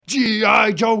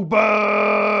G.I. Joe Berg!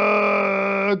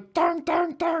 Dang,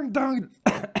 dang, dang, dang.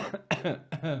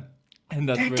 And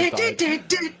that's where it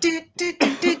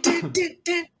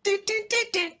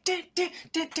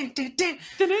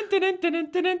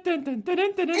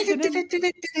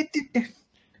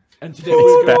And today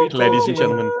It's back, ladies and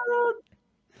gentlemen.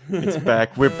 It's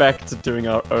back. We're back to doing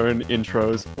our own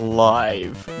intros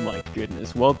live. My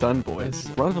goodness. Well done, boys.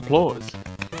 Round of applause.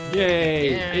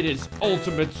 Yay! Yeah. It is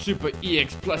Ultimate Super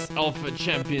EX Plus Alpha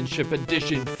Championship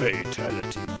Edition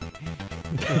Fatality.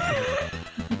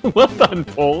 Well done,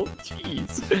 Paul.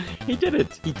 Jeez. He did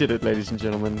it. He did it, ladies and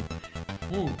gentlemen.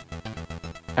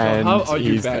 And how are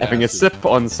he's having a sip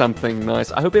on something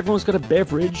nice. I hope everyone's got a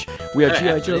beverage. We are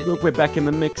G.I. Joburg. We're back in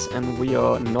the mix, and we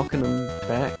are knocking them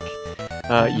back.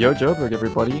 Yo, Joburg,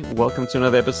 everybody. Welcome to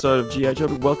another episode of G.I.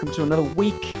 Joburg. Welcome to another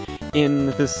week in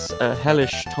this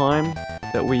hellish time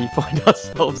that we find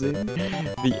ourselves in,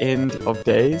 the end of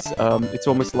days. It's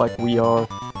almost like we are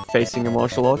facing a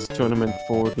martial arts tournament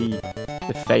for the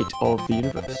fate of the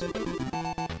universe.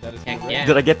 That is yeah.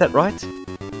 Did I get that right?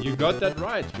 You got that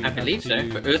right. I believe so,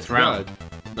 for Earthrealm.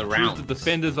 The round. The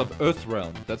defenders of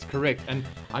Earthrealm. That's correct. And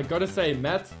I gotta say,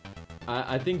 Matt,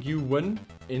 I think you win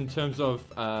in terms of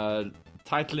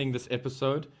titling this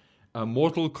episode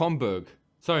Mortal Kombat.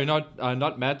 Sorry,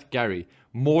 not Matt, Gary.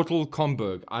 Mortal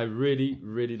Kombat. I really,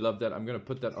 really love that. I'm going to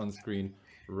put that on screen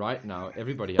right now.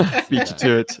 Everybody has to see Beat that.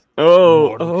 to it.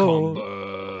 Oh,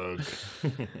 Mortal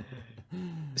Kombat.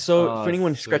 So, for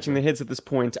anyone scratching their heads at this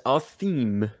point, our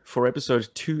theme for episode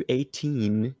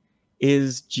 218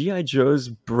 is G.I. Joe's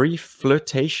brief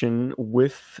flirtation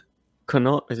with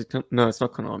Konami. No, it's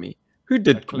not Konami. Who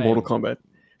did Acclaim. Mortal Kombat?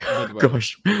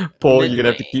 Gosh, Paul, you're gonna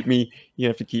have to keep me. You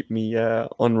have to keep me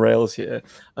on rails here.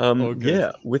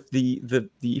 Yeah, with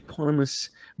the eponymous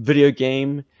video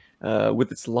game,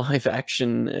 with its live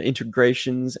action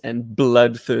integrations and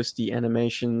bloodthirsty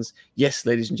animations. Yes,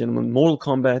 ladies and gentlemen, Mortal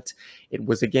Kombat. It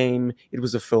was a game. It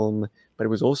was a film, but it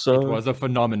was also a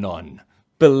phenomenon.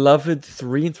 Beloved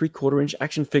 3 3/4-inch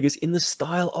action figures in the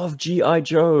style of G.I.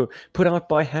 Joe, put out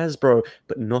by Hasbro,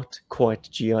 but not quite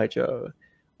G.I. Joe.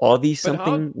 Are these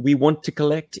something we want to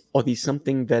collect? Are these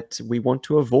something that we want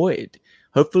to avoid?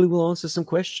 Hopefully we'll answer some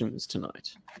questions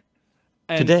tonight.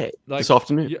 Today, this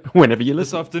afternoon, whenever you're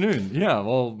listening. This afternoon, yeah,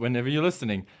 well, whenever you're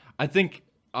listening. I think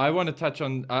I want to touch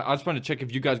on, I just want to check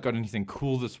if you guys got anything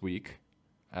cool this week.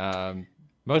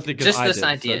 Mostly because Just this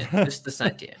idea. That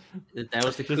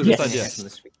was the coolest idea from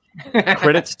this week.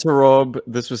 Credit to Rob.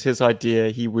 This was his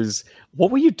idea. What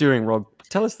were you doing, Rob?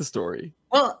 Tell us the story.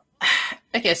 Well,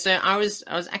 okay, so I was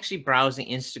actually browsing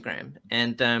Instagram,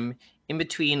 and in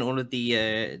between all of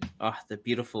the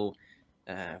beautiful,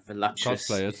 voluptuous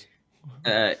cosplayers,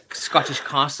 Scottish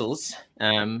castles,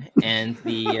 and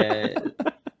the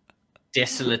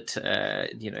desolate,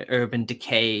 urban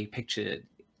decay picture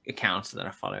accounts that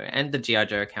I follow, and the G.I.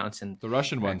 Joe accounts and the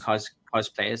Russian ones,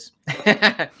 cosplayers.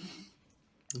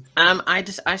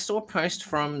 I saw a post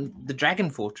from the Dragon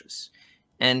Fortress,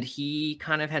 and he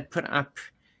kind of had put up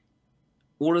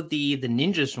all of the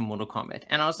ninjas from Mortal Kombat,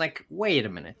 and I was like, wait a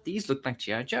minute, these look like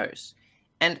G.I. Joes.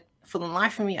 And for the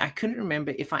life of me, I couldn't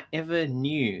remember if I ever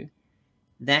knew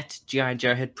that G.I.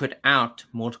 Joe had put out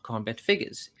Mortal Kombat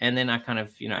figures. And then I kind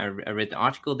of, I read the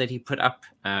article that he put up,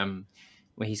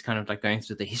 where he's kind of like going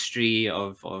through the history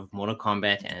of Mortal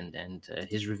Kombat and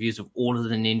his reviews of all of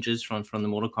the ninjas from the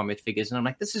Mortal Kombat figures. And I'm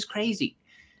like, this is crazy.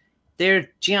 They're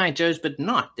G.I. Joes, but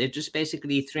not. They're just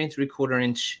basically 3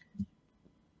 3/4-inch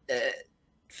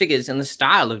figures in the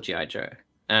style of G.I. Joe.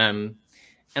 And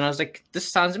I was like, this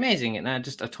sounds amazing. And I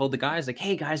told the guys, like,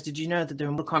 hey guys, did you know that there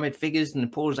are Mortal Kombat figures?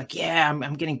 And Paul was like, yeah,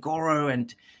 I'm getting Goro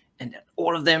and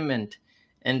all of them.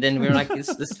 And then we were like,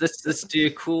 let's do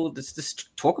cool. Let's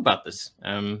talk about this.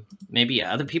 Maybe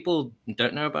other people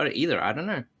don't know about it either. I don't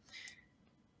know.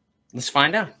 Let's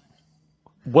find out.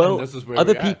 Well,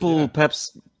 other people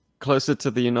perhaps closer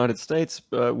to the United States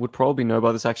would probably know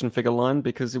about this action figure line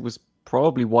because it was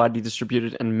probably widely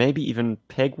distributed and maybe even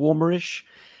peg-warmer-ish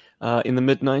in the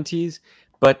mid-90s.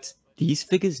 But these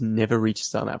figures never reached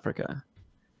South Africa.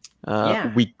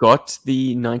 We got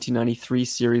the 1993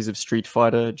 series of Street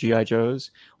Fighter G.I. Joes.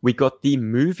 We got the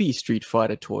movie Street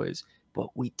Fighter toys,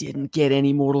 but we didn't get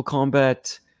any Mortal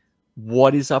Kombat.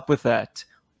 What is up with that?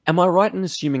 Am I right in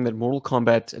assuming that Mortal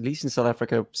Kombat, at least in South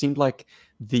Africa, seemed like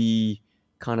the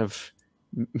kind of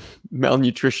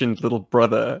malnutritioned little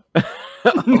brother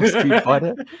of Street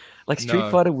Fighter? Like Street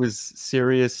Fighter was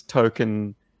serious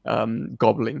token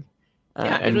gobbling.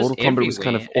 and Mortal Kombat was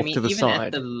kind of off to the even side.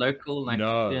 At the local,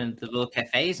 the little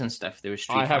cafes and stuff, there were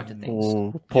Street Fighter things.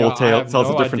 Oh, Paul tells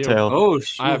a different tale. Oh,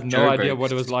 shoot, I have no Joburg. idea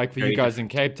what it was like for you guys in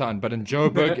Cape Town, but in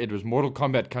Joburg, it was Mortal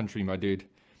Kombat country, my dude.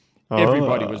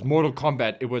 Everybody was Mortal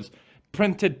Kombat. It was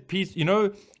printed piece,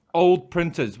 old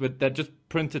printers that just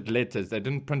printed letters. They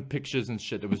didn't print pictures and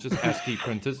shit. It was just ASCII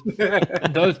printers.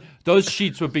 Those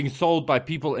sheets were being sold by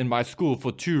people in my school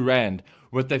for R2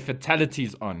 with their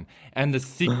fatalities on and the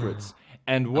secrets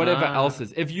and whatever else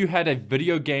is. If you had a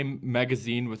video game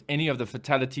magazine with any of the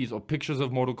fatalities or pictures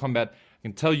of Mortal Kombat, I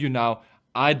can tell you now,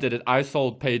 I did it. I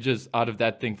sold pages out of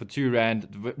that thing for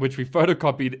R2, which we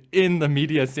photocopied in the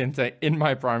media center in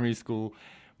my primary school.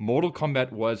 Mortal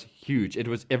Kombat was huge. It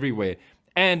was everywhere.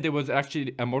 And there was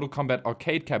actually a Mortal Kombat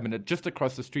arcade cabinet just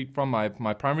across the street from my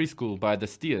primary school by the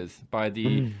Steers, by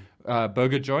the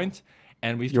burger joint.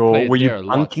 And we used to play it there a lot.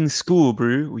 Were you bunking school,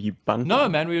 bro? Were you bunking? No,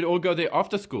 man. We would all go there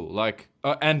after school,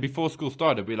 and before school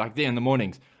started. We'd there in the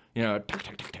mornings. Tuck.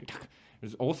 It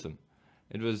was awesome.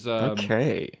 It was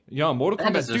okay. Yeah, Mortal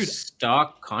Kombat. That is a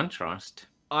stark contrast.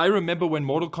 I remember when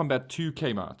Mortal Kombat 2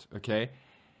 came out. Okay,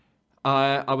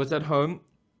 I was at home,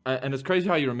 and it's crazy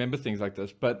how you remember things like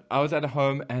this. But I was at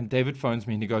home, and David phones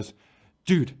me, and he goes,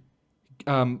 "Dude,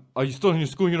 are you still in your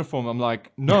school uniform?" I'm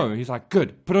like, "No." He's like,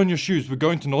 "Good. Put on your shoes. We're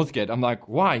going to Northgate." I'm like,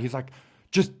 "Why?" He's like,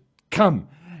 "Just come."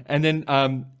 And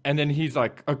then he's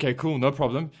like, "Okay, cool, no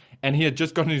problem." And he had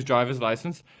just gotten his driver's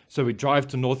license, so we drive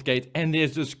to Northgate, and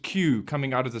there's this queue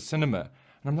coming out of the cinema.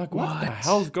 And I'm like, what the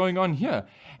hell's going on here?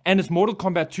 And it's Mortal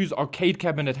Kombat 2's arcade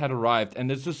cabinet had arrived, and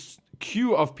there's this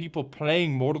queue of people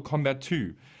playing Mortal Kombat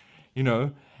 2,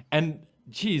 And,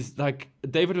 geez,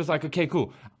 David was like, okay,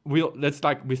 cool. We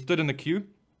stood in the queue,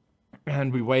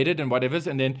 and we waited and whatever,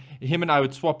 and then him and I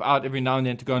would swap out every now and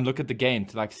then to go and look at the game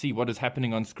to see what is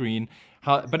happening on screen.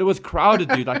 But it was crowded,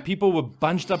 dude. People were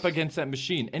bunched up against that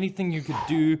machine. Anything you could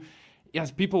do,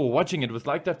 yes, people were watching it. It was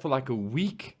like that for a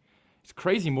week. It's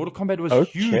crazy. Mortal Kombat was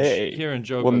huge here in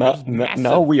Joburg. Well,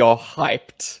 now we are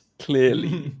hyped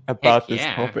clearly about this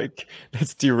topic.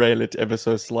 Let's derail it ever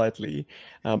so slightly.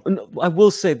 I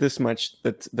will say this much,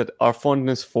 that our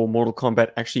fondness for Mortal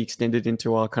Kombat actually extended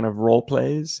into our kind of role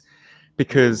plays,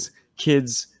 because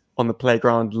kids on the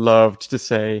playground loved to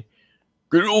say,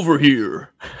 "Get over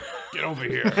here." Get over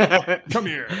here. Come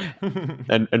here.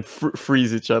 and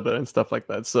freeze each other and stuff like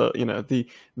that. So,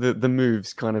 the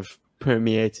moves kind of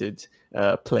permeated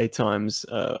play times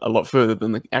a lot further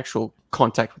than the actual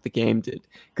contact with the game did,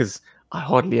 because I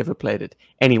hardly ever played it.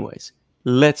 Anyways,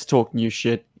 let's talk new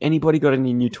shit. Anybody got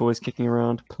any new toys kicking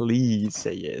around? Please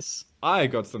say yes. I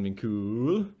got something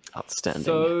cool. Outstanding.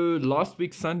 So last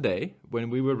week Sunday, when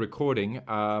we were recording,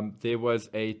 there was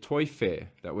a toy fair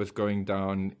that was going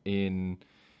down in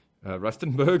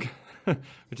Rustenburg,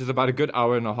 which is about a good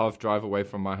hour and a half drive away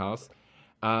from my house.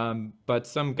 But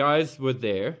some guys were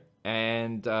there,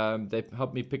 and they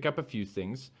helped me pick up a few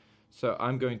things. So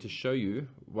I'm going to show you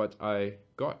what I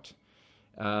got.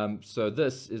 So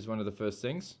this is one of the first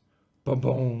things. Boom,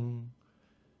 boom.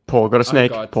 Paul got a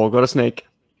snake. Paul got a snake.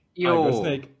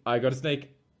 I got a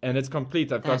snake, and it's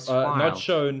complete. I've got not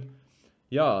shown.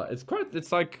 Yeah, it's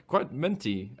quite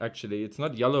minty, actually. It's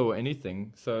not yellow or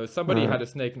anything. So somebody had a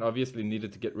snake and obviously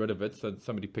needed to get rid of it. So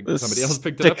somebody else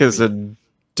picked it up. Stickers are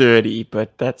dirty,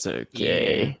 but that's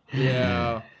okay.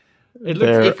 Yeah.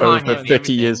 They're over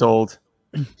 30 years old.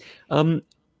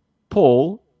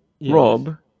 Paul, yes.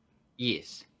 Rob.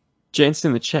 Yes. Gents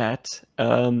in the chat,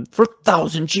 for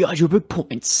 1,000 G.I. Joe big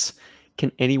points,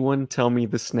 can anyone tell me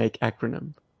the snake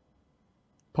acronym?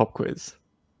 Pop quiz.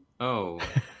 Oh.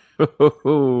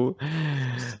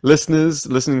 Listeners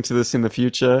listening to this in the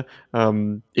future,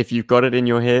 if you've got it in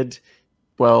your head,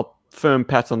 well, firm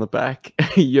pat on the back.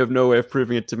 You have no way of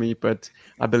proving it to me, but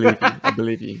I believe you. I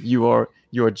believe you.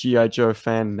 You're a G.I. Joe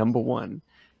fan number one.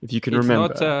 If you can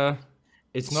remember.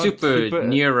 It's not super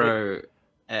neuro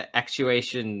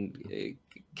actuation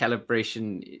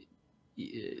calibration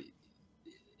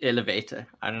elevator.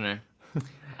 I don't know.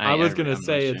 I was gonna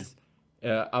say it's.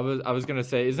 I was gonna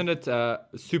say, isn't it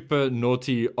super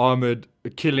naughty armored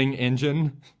killing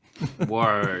engine?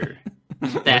 Whoa,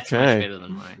 that's much better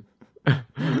than mine.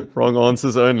 Wrong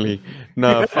answers only.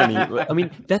 No, funny. I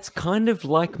mean, that's kind of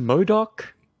like MODOK,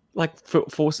 like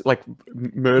for like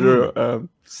murder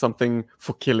something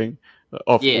for killing.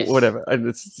 Of whatever, and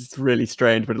it's really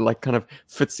strange, but it like kind of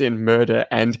fits in murder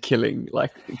and killing.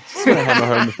 Like, just gonna hammer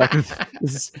home the fact that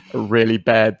this is a really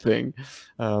bad thing.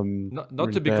 Not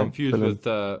really to be confused with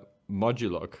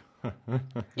Modulok.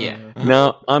 Yeah.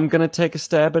 Now I'm gonna take a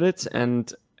stab at it, and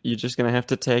you're just gonna have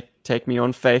to take me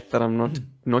on faith that I'm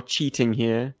not cheating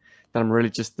here, that I'm really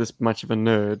just this much of a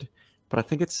nerd. but I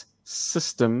think it's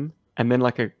system and then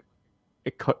like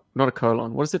not a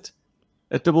colon. What is it?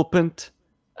 A double pint.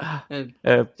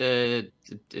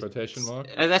 Quotation mark.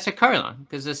 That's a colon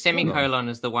because the semicolon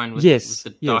is the one with, yes,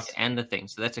 with the dot and the thing.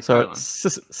 So that's a so colon.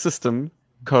 System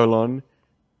colon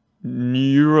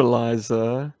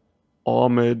neuralizer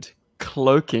armored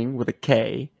cloaking with a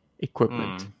K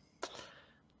equipment.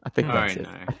 I think that's it.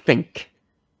 I think.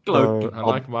 Cloaking. I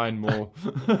like mine more.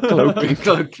 Cloaking.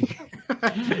 Cloaking.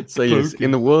 So yes,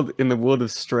 in the world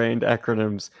of strained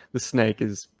acronyms, the snake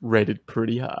is rated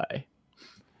pretty high.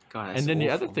 God, and then awful.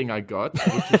 the other thing I got,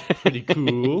 which is pretty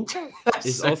cool,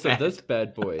 is so also this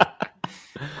bad boy.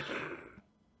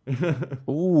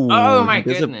 Ooh, oh my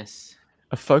goodness.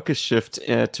 A focus shift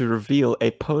to reveal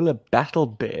a polar battle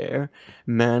bear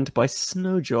manned by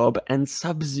Snowjob and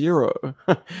Sub-Zero.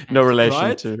 No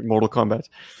relation to Mortal Kombat.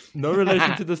 No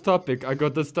relation to this topic. I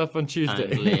got this stuff on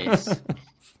Tuesday.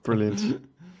 Brilliant.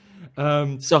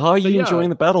 So how are you enjoying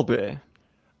the battle bear?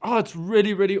 Oh, it's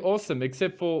really, really awesome,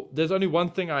 except for there's only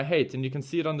one thing I hate, and you can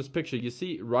see it on this picture. You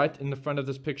see right in the front of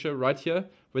this picture, right here,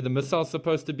 where the missile's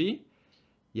supposed to be?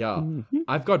 Yeah.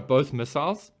 I've got both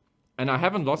missiles, and I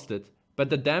haven't lost it,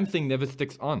 but the damn thing never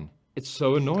sticks on. It's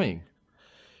so annoying.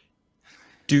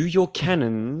 Do your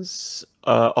cannons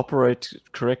operate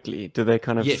correctly? Do they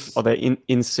kind of... Yes. Are they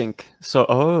in sync?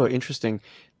 So, interesting.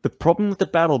 The problem with the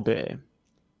battle bear,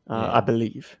 I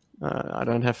believe... I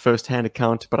don't have first-hand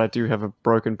account, but I do have a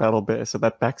broken battle bear, so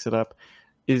that backs it up.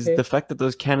 Is the fact that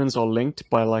those cannons are linked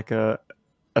by like a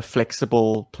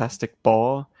flexible plastic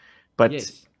bar, but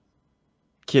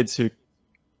kids who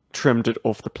trimmed it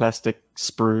off the plastic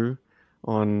sprue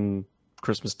on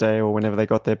Christmas Day or whenever they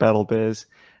got their battle bears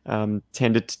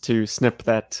tended to snip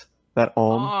that arm.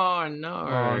 Oh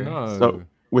no! So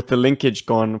with the linkage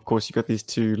gone, of course, you got these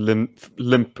two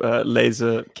limp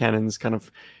laser cannons kind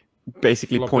of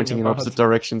basically pointing in opposite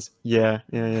directions. Yeah.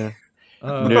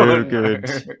 No good.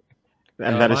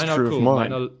 And that is true of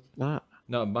mine.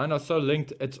 No, mine are so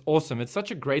linked. It's awesome. It's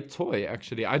such a great toy,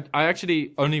 actually. I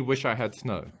actually only wish I had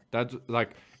snow. That's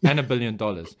like, and $1 billion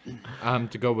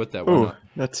to go with that. Oh,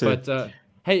 that's it. But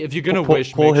hey, if you're gonna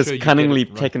wish, Paul make has sure you cunningly get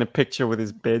it right. taken a picture with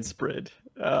his bedspread.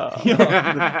 No,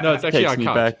 it's actually our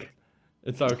couch. Back.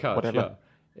 It's our couch. Whatever.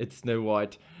 Yeah, it's Snow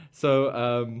White.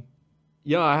 So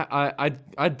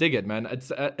I dig it, man.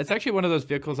 It's actually one of those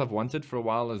vehicles I've wanted for a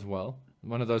while as well.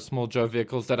 One of those small Joe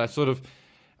vehicles that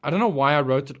I don't know why I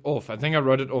wrote it off. I think I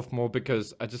wrote it off more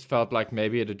because I just felt like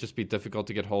maybe it'd just be difficult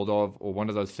to get hold of, or one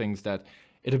of those things that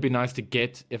it'd be nice to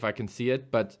get if I can see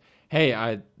it. But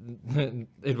hey,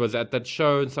 it was at that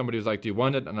show and somebody was like, "Do you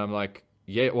want it?" And I'm like,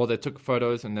 "Yeah." Well, they took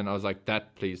photos and then I was like,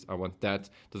 "That, please, I want that."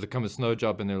 Does it come with Snow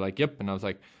Job? And they're like, "Yep." And I was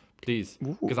like, "Please,"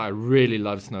 because I really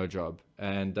love Snow Job.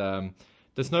 And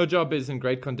the Snow Job is in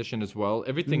great condition as well.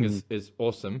 Everything is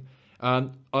awesome.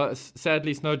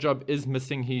 Sadly, Snow Job is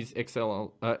missing his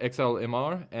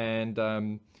XLMR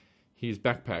and his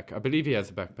backpack. I believe he has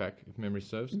a backpack, if memory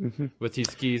serves, with his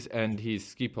skis and his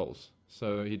ski poles.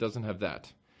 So he doesn't have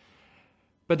that.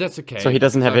 But that's okay. So he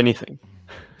doesn't have anything.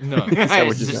 No.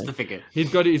 It's just the figure. He's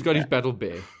got his battle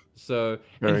bear. So,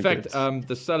 in fact, good.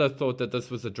 the seller thought that this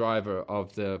was the driver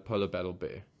of the Polar Battle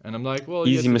Bear. And I'm like, well,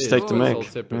 easy mistake to make. It's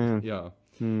all separate. Yeah.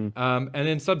 And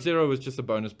then Sub-Zero was just a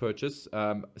bonus purchase.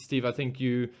 Steve, I think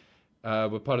you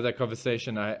were part of that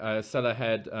conversation. A seller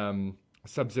had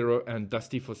Sub-Zero and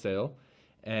Dusty for sale.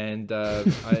 And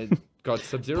I got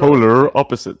Sub-Zero. Polar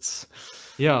opposites.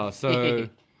 Yeah, so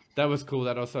that was cool.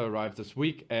 That also arrived this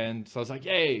week. And so I was like,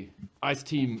 yay, Ice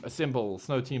Team assemble,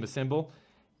 Snow Team assemble.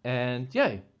 And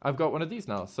yay, I've got one of these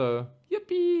now. So,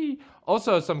 yippee.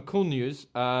 Also, some cool news,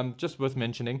 just worth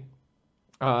mentioning,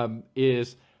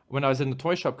 is when I was in the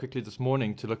toy shop quickly this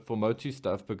morning to look for Motu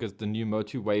stuff, because the new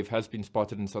Motu wave has been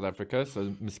spotted in South Africa,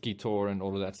 so Mosquito and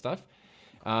all of that stuff.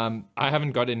 I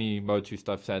haven't got any Motu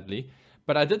stuff, sadly.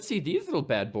 But I did see these little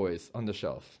bad boys on the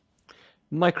shelf.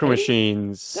 Micro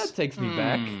Machines. That takes me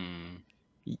back.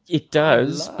 It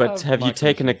does, but have you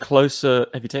taken a closer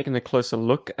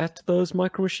look at those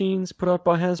Micro Machines put out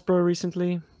by Hasbro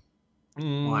recently?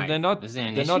 They're not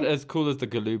as cool as the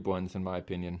Galoob ones, in my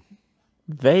opinion.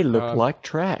 They look like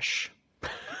trash.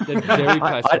 They're very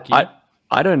plasticky.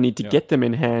 I don't need to get them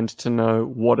in hand to know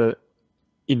what a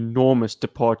enormous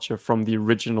departure from the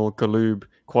original Galoob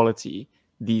quality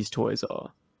these toys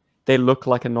are. They look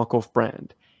like a knockoff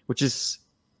brand, which is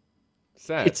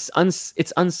sad. It's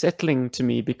unsettling to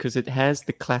me because it has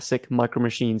the classic Micro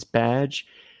Machines badge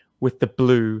with the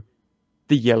blue,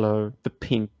 the yellow, the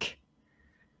pink.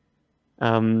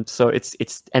 So it's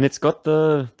got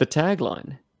the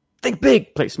tagline: "Think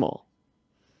big, play small."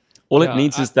 All it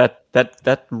needs is that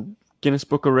Guinness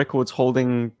Book of Records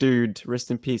holding dude,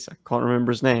 rest in peace. I can't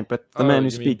remember his name, but the man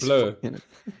who speaks. Blur.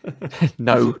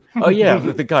 No. Oh yeah,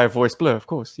 the guy who voiced Blur, of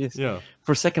course. Yes. Yeah.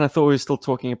 For a second, I thought we were still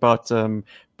talking about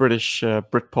British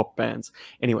Britpop bands.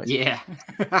 Anyways. Yeah.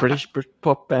 British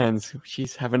Britpop bands.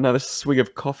 Jeez, have another swig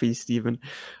of coffee, Stephen.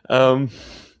 I'm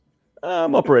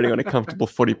operating on a comfortable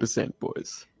 40%,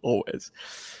 boys. Always.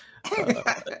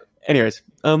 Anyways,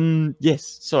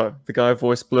 yes. So the guy who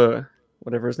voiced Blur,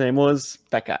 whatever his name was,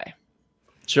 that guy.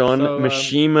 John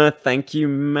Mishima, thank you,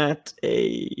 Matt.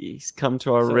 Hey, he's come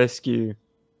to our rescue.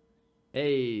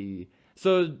 Hey.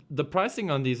 So the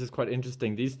pricing on these is quite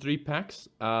interesting. These 3 packs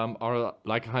are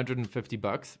like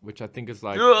 $150, which I think is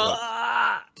like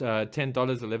 $10,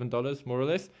 $11, more or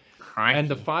less. Right. And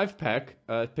the 5-pack,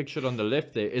 pictured on the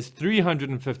left there, is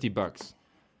 $350.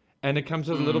 And it comes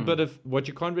with a little bit of what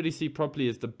you can't really see properly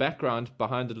is the background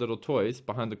behind the little toys,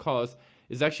 behind the cars,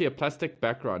 is actually a plastic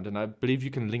background. And I believe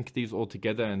you can link these all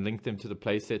together and link them to the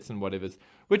play sets and whatever,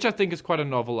 which I think is quite a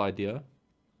novel idea,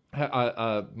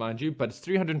 mind you. But it's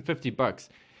 $350.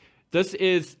 This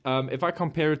is, if I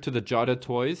compare it to the Jada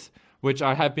toys, which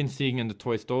I have been seeing in the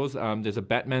toy stores, there's a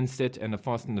Batman set and a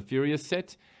Fast and the Furious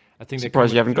set. I think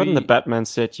surprised you haven't gotten the Batman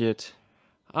set yet.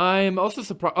 I'm also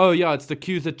surprised. Oh yeah, it's the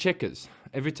queues at Checkers.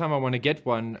 Every time I want to get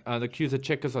one, the queues at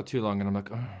Checkers are too long, and I'm like,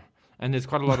 oh. And there's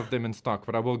quite a lot of them in stock,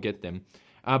 but I will get them.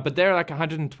 But they're like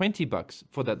 $120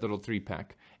 for that little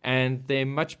 3-pack, and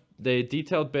they're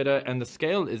detailed better, and the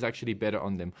scale is actually better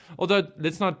on them. Although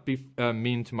let's not be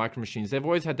mean to Micro Machines; they've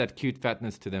always had that cute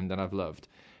fatness to them that I've loved.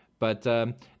 But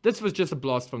this was just a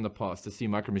blast from the past to see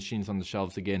Micro Machines on the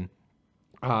shelves again.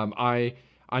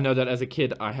 I know that as a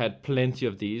kid, I had plenty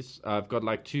of these. I've got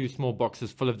like 2 small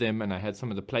boxes full of them, and I had some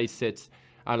of the play sets.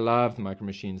 I loved Micro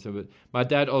Machines. So my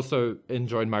dad also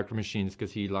enjoyed Micro Machines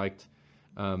because he liked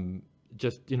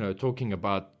just, talking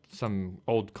about some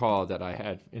old car that I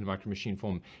had in Micro Machine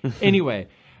form. Anyway,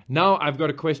 now I've got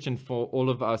a question for all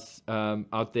of us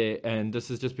out there, and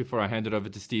this is just before I hand it over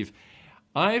to Steve.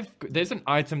 There's an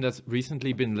item that's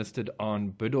recently been listed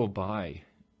on Bid or Buy.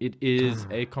 It is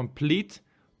a complete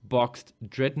boxed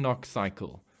Dreadnought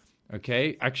cycle,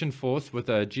 okay, Action Force with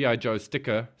a G.I. Joe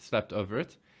sticker slapped over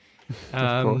it.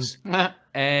 Of course.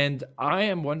 And I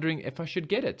am wondering if I should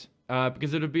get it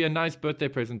because it would be a nice birthday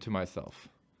present to myself.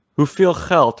 Hoeveel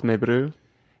geld, my bro?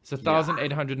 It's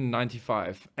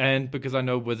 1,895, and because I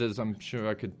know Withers, I'm sure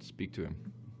I could speak to him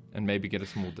and maybe get a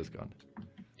small discount.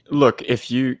 Look,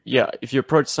 if you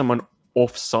approach someone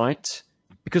off-site,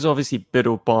 because obviously Bid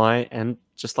or Buy, and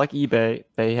just like eBay,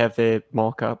 they have their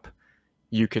markup,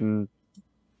 you can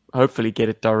hopefully get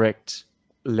it direct,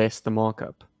 less the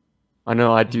markup. I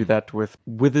know I do that with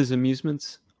Withers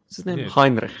Amusements. What's his name? Yes.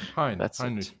 Heinrich. Heinrich,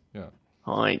 it. yeah.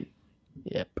 Hein.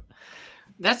 Yep.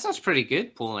 That sounds pretty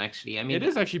good, Paul, actually. I mean, it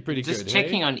is actually pretty good. Just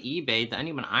checking on eBay, the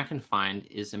only one I can find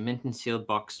is a mint and sealed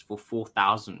box for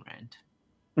 4,000 Rand.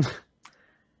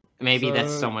 Maybe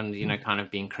that's someone, kind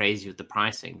of being crazy with the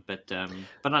pricing. But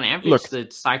on average, the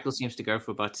cycle seems to go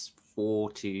for about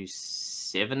 400 to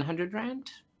 700 Rand.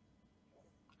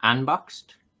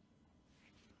 Unboxed.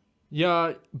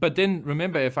 Yeah, but then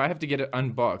remember, if I have to get it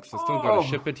unboxed, I still got to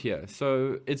ship it here.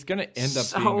 So it's going to end up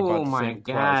being about the same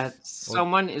price.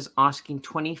 Someone is asking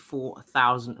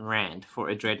 24,000 Rand for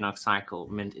a Dreadnought cycle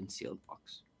mint and sealed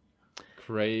box.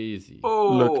 Crazy.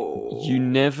 Look, you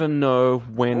never know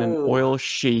when an oil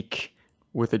sheik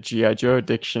with a G.I. Joe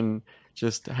addiction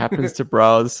just happens to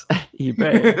browse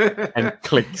eBay and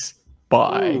clicks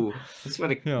buy. I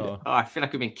feel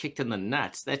like we've been kicked in the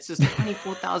nuts. That's just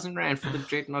 24,000 Rand for the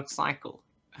Dreadnought cycle.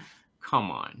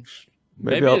 Come on.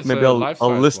 Maybe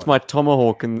I'll list my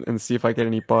Tomahawk and see if I get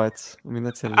any bites. I mean,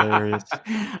 that's hilarious.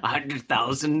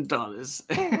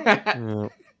 $100,000.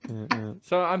 Yeah.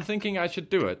 So I'm thinking I should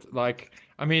do it.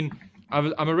 I'm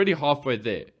already halfway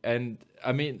there, and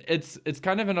I mean it's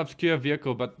kind of an obscure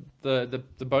vehicle, but the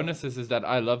bonus is that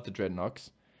I love the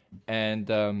Dreadnoughts, and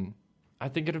I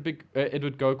think it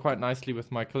would go quite nicely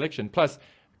with my collection. Plus,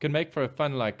 we can make for a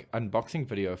fun unboxing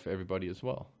video for everybody as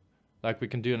well. Like we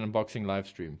can do an unboxing live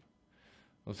stream.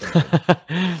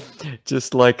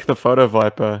 Just like the Photo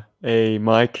Viper. Hey,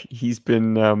 Mike, he's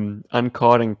been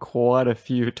uncarding quite a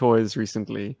few toys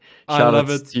recently. Shout out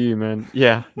to you, man.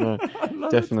 Yeah, no,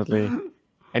 definitely.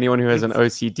 Anyone who has an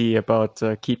OCD about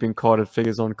keeping carded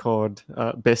figures on card,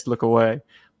 best look away.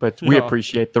 But we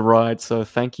appreciate the ride, so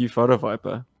thank you, Photo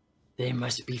Viper. They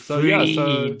must be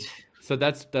freed. So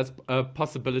that's a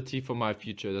possibility for my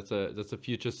future. That's a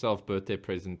future self birthday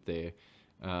present there.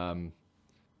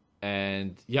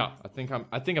 And yeah, I think I'm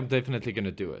definitely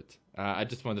gonna do it. I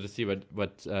just wanted to see what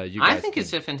you guys I think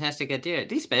it's a fantastic idea, at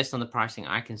least based on the pricing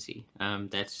I can see.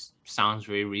 That sounds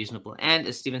very reasonable. And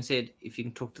as Steven said, if you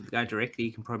can talk to the guy directly,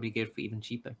 you can probably get it for even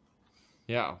cheaper.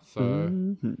 Yeah, so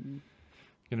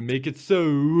gonna make it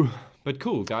so. But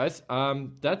cool, guys.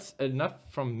 That's enough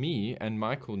from me and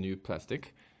my cool new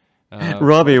plastic.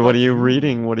 Robbie, what are you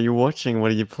reading? What are you watching?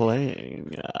 What are you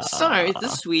playing? So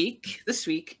this week,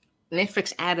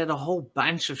 Netflix added a whole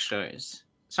bunch of shows.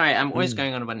 Sorry, I'm always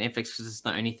going on about Netflix because it's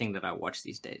the only thing that I watch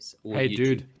these days. Hey, YouTube.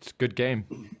 Dude, it's a good game.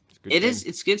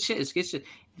 It's good shit. It's good shit.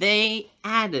 They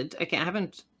added. Okay, I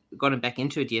haven't gotten back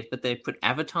into it yet, but they put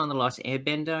Avatar: The Last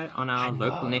Airbender on our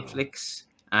local Netflix.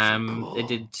 So cool. They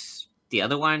did the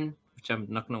other one, which I'm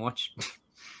not going to watch.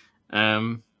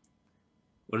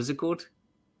 What is it called?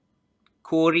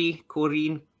 Korra.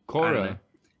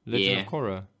 Legend of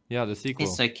Korra. Yeah, the sequel.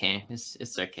 It's okay.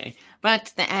 It's okay.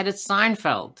 But they added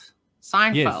Seinfeld.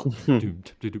 Yes.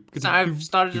 So I've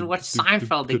started to watch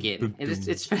Seinfeld again.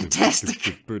 It's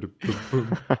fantastic.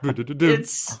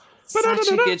 It's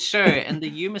such a good show, and the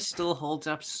humor still holds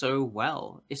up so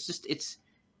well. It's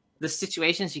the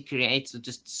situations he creates are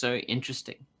just so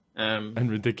interesting.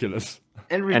 And ridiculous.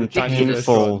 And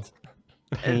painful.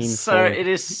 It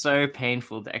is so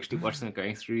painful to actually watch them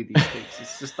going through these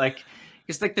things.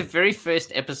 It's like the very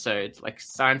first episode, like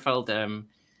Seinfeld,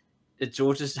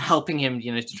 George is helping him,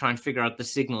 to try and figure out the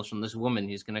signals from this woman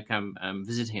who's going to come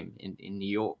visit him in New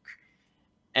York.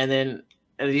 And then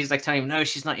he's like telling him, no,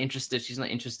 she's not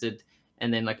interested.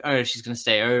 And then like, oh, she's going to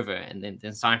stay over. And then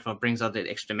Seinfeld brings out that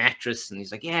extra mattress and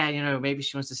he's like, yeah, maybe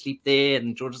she wants to sleep there.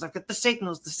 And George is like, the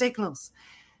signals.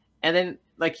 And then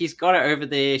like he's got her over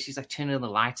there. She's like turning the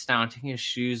lights down, taking her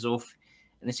shoes off.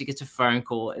 And then she gets a phone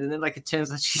call. And then like it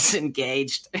turns out she's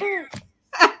engaged. And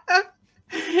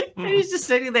he's just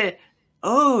sitting there.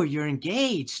 Oh, you're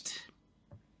engaged.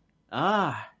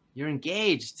 You're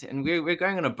engaged. And we're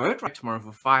going on a boat ride tomorrow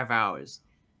for 5 hours.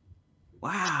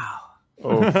 Wow.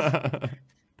 Oh.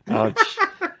 Ouch.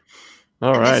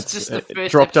 All right.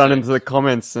 Drop down into the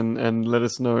comments and let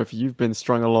us know if you've been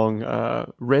strung along,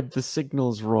 read the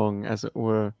signals wrong, as it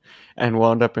were, and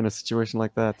wound up in a situation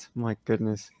like that. My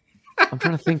goodness. I'm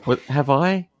trying to think. What have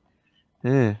I?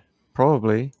 Yeah,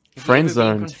 probably. Friend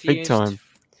zoned, big time.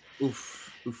 Oof.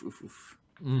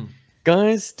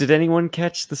 Guys, did anyone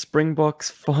catch the Springboks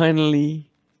finally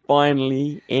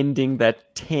ending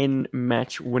that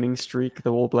 10-match winning streak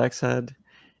the All Blacks had?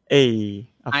 I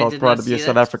felt proud to be a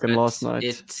South African last night.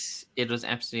 It was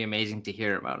absolutely amazing to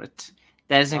hear about it.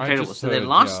 That is incredible. So they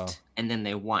lost and then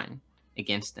they won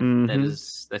against them.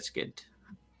 Mm-hmm. That's good.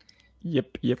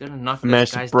 Yep. Gotta knock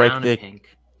those guys down, I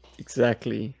think.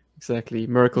 Exactly.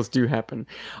 Miracles do happen.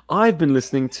 I've been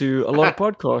listening to a lot of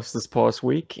podcasts this past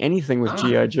week. Anything with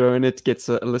G.I. Joe in it gets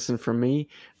a listen from me.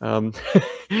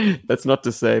 That's not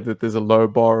to say that there's a low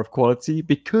bar of quality,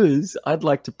 because I'd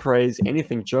like to praise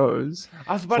Anything Joe's.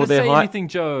 I was about to say Anything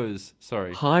Joe's.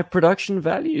 Sorry. High production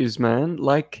values, man.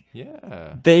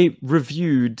 Yeah. They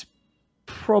reviewed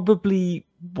probably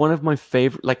one of my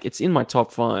favorite, it's in my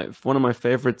top 5. One of my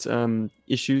favorite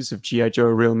issues of G.I. Joe,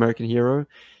 A Real American Hero.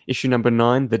 Issue number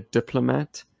 9, The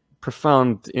Diplomat.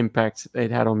 Profound impact it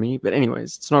had on me. But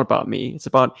anyways, it's not about me. It's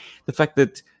about the fact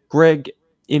that Greg,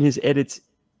 in his edits,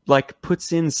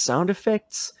 puts in sound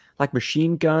effects, like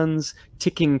machine guns,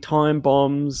 ticking time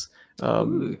bombs,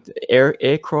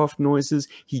 aircraft noises.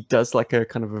 He does a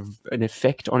kind of an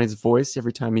effect on his voice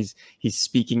every time he's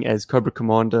speaking as Cobra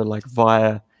Commander,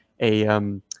 via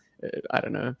a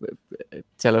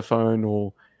telephone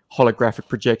or holographic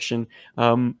projection.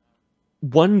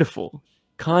 Wonderful.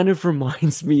 Kind of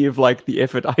reminds me of the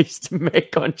effort I used to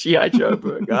make on G.I. Joe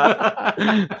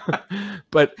Burger.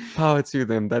 But power to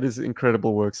them. That is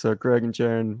incredible work. So Greg and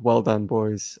Jaren, well done,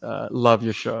 boys. Love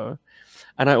your show.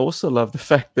 And I also love the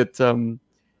fact that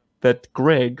that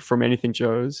Greg from Anything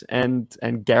Joe's and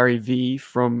Gary V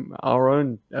from our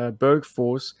own Berg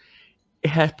Force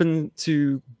happened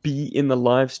to be in the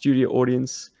live studio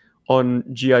audience on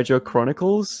G.I. Joe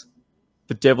Chronicles,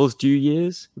 The Devil's Due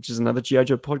Years, which is another G.I.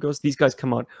 Joe podcast. These guys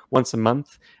come out once a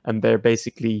month, and they're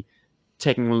basically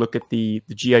taking a look at the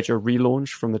G.I. Joe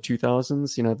relaunch from the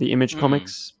 2000s, the Image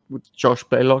comics with Josh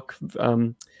Blaylock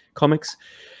comics.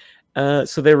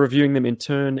 So they're reviewing them in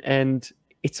turn, and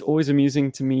it's always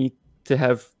amusing to me to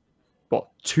have,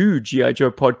 2 G.I. Joe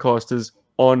podcasters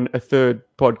on a third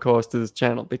podcaster's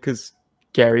channel, because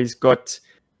Gary's got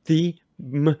the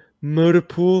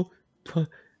Motorpool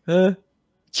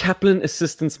Chaplain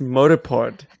Assistance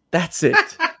Motorpod. That's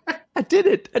it.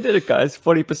 I did it, guys.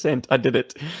 40%. I did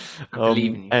it. I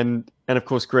believe in you. And of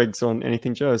course, Greg's on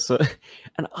Anything Joe. So,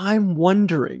 and I'm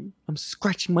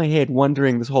scratching my head,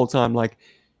 wondering this whole time, like,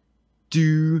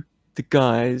 do the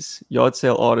guys, Yard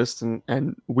Sale Artist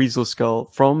and Weasel Skull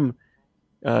from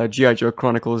G.I. Joe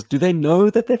Chronicles, do they know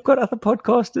that they've got other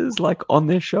podcasters like on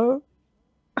their show?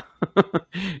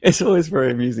 It's always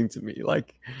very amusing to me.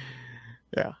 Like,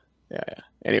 yeah.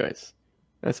 Anyways,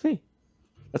 that's me.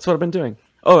 That's what I've been doing.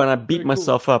 Oh, and I beat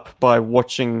myself up by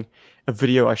watching a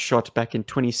video I shot back in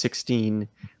 2016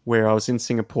 where I was in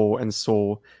Singapore and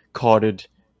saw carded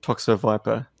Toxo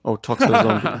Viper or Toxo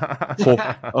Zombie.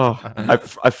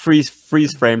 I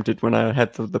freeze framed it when I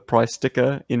had the price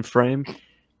sticker in frame.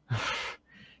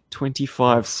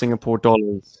 25 Singapore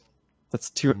dollars. That's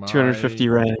 250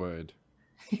 rand. Word.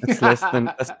 That's less than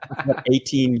that's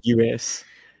 18 US.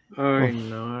 Oh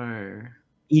no.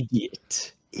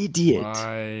 Idiot.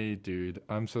 My dude,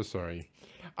 I'm so sorry.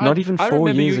 Not even 4 years ago. I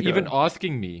remember you even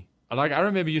asking me. Like, I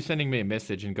remember you sending me a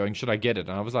message and going, should I get it?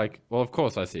 And I was like, well, of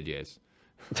course I said yes.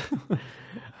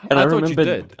 And I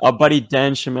remember our buddy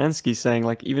Dan Szymanski saying,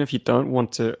 like, even if you don't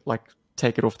want to, like,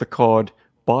 take it off the card,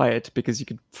 buy it because you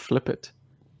could flip it,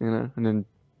 you know, and then,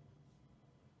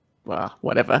 well,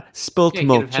 whatever. Spilt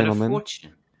milk, gentlemen.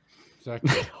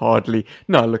 Exactly. Hardly.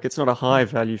 No, look, it's not a high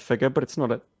value figure, but it's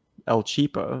not a El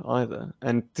Cheapo either.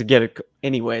 And to get it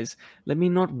anyways, let me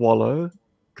not wallow,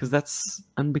 because that's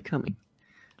unbecoming.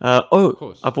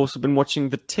 I've also been watching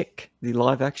The Tick, the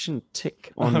live action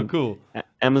Tick on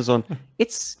Amazon.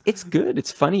 It's good.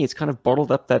 It's funny. It's kind of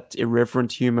bottled up that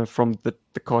irreverent humor from the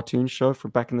cartoon show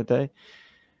from back in the day.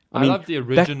 I love the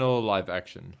original live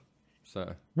action.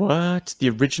 So what? The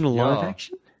original live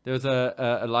action? There was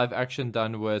a live action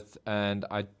done with, and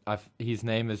his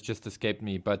name has just escaped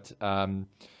me, but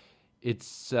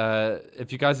it's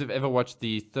if you guys have ever watched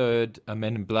the third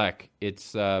Men in Black,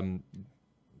 it's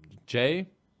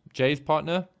Jay's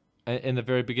partner in the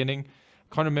very beginning.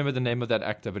 Can't remember the name of that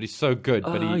actor, but he's so good.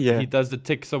 But he does the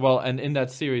Tick so well. And in that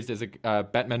series, there's a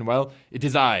Batman-Well. It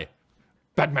is I,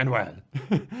 Batman-Well.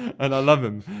 And I love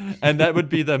him. And that would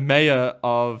be the mayor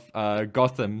of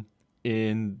Gotham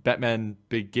in Batman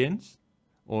Begins,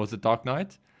 or is it Dark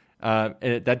Knight?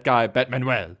 That guy,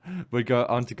 Batman-Well, would go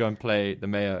on to go and play the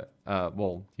mayor.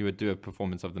 He would do a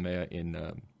performance of the mayor in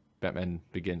Batman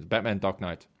Begins, Batman Dark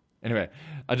Knight. Anyway,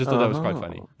 I just thought that was quite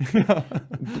funny.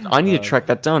 I need to track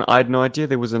that down. I had no idea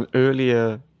there was an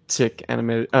earlier Tick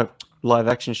animated live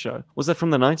action show. Was that from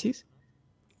the 90s?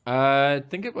 I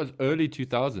think it was early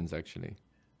 2000s, actually.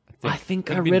 I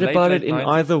think I read about it in 90s.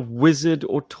 Either Wizard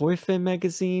or Toy Fair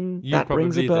magazine. That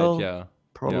rings a bell. Yeah.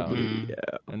 Probably, yeah.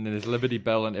 And then there's Liberty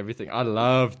Bell and everything. I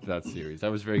loved that series. That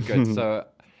was very good. So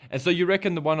you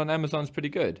reckon the one on Amazon's pretty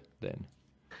good then?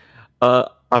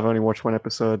 I've only watched one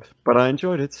episode, but I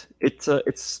enjoyed it.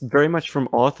 It's very much from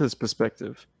Arthur's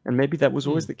perspective, and maybe that was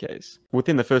always the case.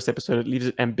 Within the first episode, it leaves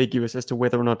it ambiguous as to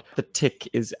whether or not the Tick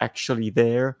is actually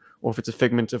there, or if it's a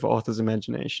figment of Arthur's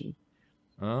imagination.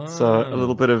 So a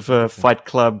little bit of a Fight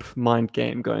Club mind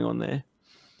game going on there.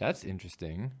 That's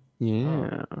interesting.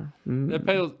 Yeah.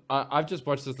 I've just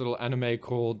watched this little anime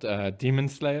called Demon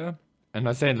Slayer, and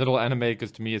I say little anime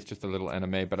because to me it's just a little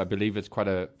anime, but I believe it's quite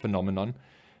a phenomenon.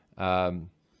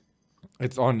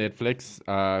 It's on Netflix.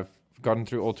 I've gotten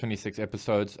through all 26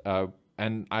 episodes,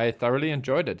 and I thoroughly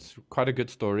enjoyed it. It's quite a good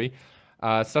story.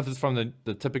 Suffers from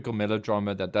the typical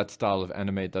melodrama that style of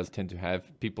anime does tend to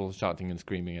have, people shouting and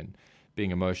screaming and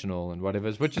being emotional and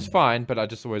whatever, which is fine, but I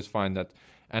just always find that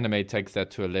anime takes that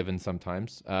to 11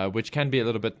 sometimes, which can be a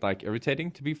little bit like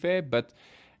irritating, to be fair, but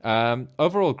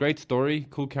overall great story,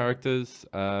 cool characters.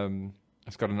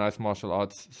 It's got a nice martial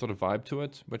arts sort of vibe to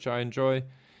it, which I enjoy.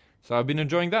 So I've been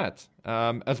enjoying that,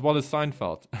 as well as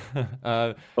Seinfeld.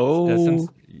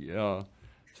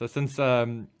 Since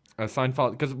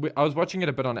Seinfeld, because I was watching it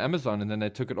a bit on Amazon, and then they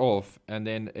took it off, and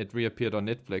then it reappeared on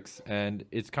Netflix, and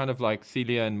it's kind of like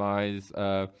Celia and Mai's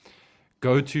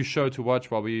go-to show to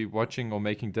watch while we're watching or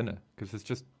making dinner, because it's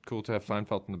just cool to have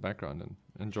Seinfeld in the background and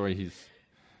enjoy his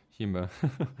humor.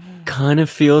 Kind of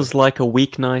feels like a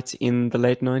weeknight in the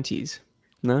late 90s,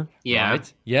 no? Yeah.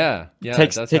 Right? Yeah.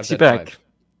 Takes you back.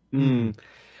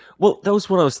 Well, that was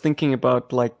what I was thinking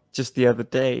about, like, just the other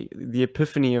day. The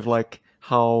epiphany of, like,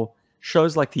 how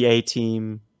shows like The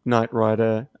A-Team, Knight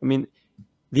Rider, I mean,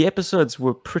 the episodes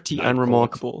were pretty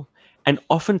unremarkable. And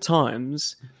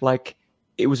oftentimes, like,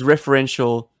 it was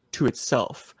referential to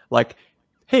itself. Like,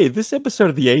 hey, this episode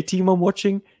of The A-Team I'm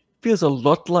watching feels a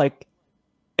lot like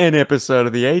an episode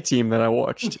of The A-Team that I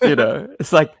watched, you know?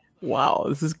 It's like, wow,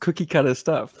 this is cookie cutter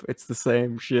stuff. It's the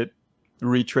same shit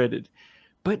retreaded.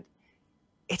 But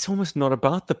it's almost not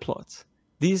about the plot.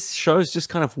 These shows just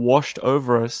kind of washed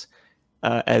over us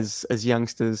as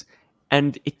youngsters,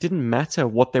 and it didn't matter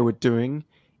what they were doing.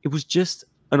 It was just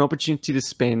an opportunity to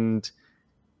spend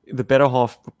the better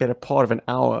part of an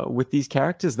hour with these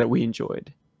characters that we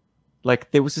enjoyed.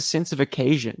 Like, there was a sense of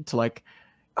occasion to, like,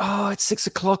 oh, it's 6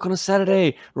 o'clock on a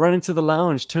Saturday, run into the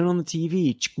lounge, turn on the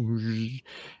TV,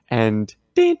 and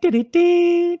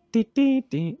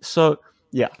so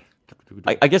yeah.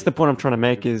 I guess the point I'm trying to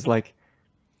make is, like,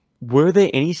 were there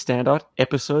any standout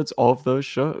episodes of those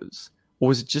shows, or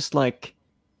was it just like,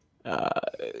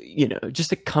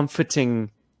 just a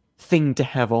comforting thing to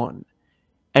have on?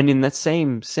 And in that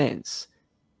same sense,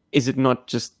 is it not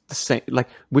just the same? Like,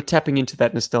 we're tapping into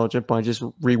that nostalgia by just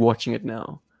rewatching it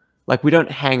now. Like, we don't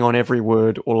hang on every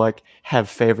word or, like, have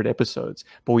favorite episodes,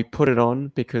 but we put it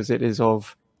on because it is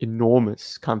of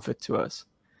enormous comfort to us.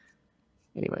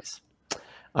 Anyways,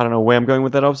 I don't know where I'm going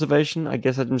with that observation. I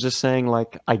guess I'm just saying,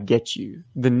 like, I get you.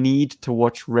 The need to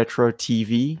watch retro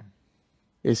TV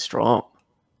is strong.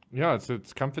 Yeah,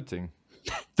 it's comforting.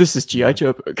 This is G.I.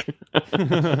 Joburg.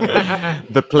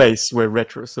 The place where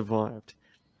retro survived.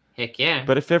 Heck yeah.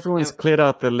 But if everyone's cleared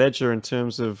out their ledger in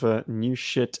terms of new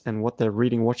shit and what they're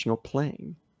reading, watching, or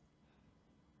playing,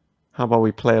 how about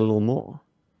we play a little more?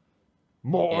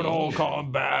 Mortal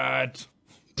Kombat!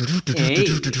 Hey.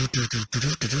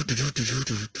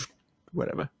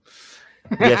 Whatever.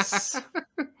 Yes.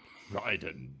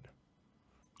 Raiden.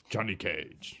 Johnny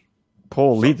Cage.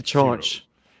 Paul, lead the charge.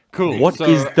 Cool. What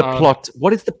is the plot?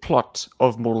 What is the plot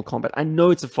of Mortal Kombat? I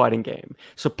know it's a fighting game,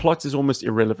 so plot is almost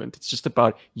irrelevant. It's just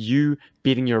about you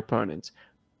beating your opponent.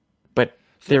 But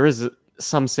there is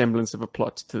some semblance of a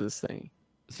plot to this thing.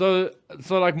 So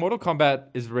like, Mortal Kombat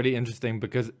is really interesting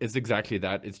because it's exactly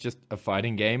that. It's just a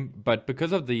fighting game, but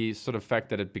because of the sort of fact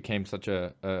that it became such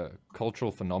a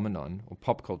cultural phenomenon, or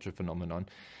pop culture phenomenon,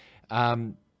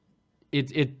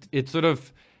 it sort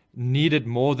of needed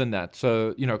more than that.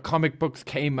 So, comic books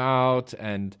came out,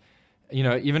 and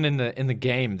even in the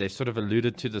game they sort of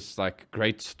alluded to this, like,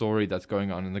 great story that's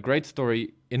going on. And the great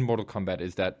story in Mortal Kombat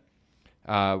is that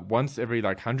once every,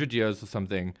 like, 100 years or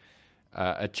something,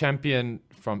 a champion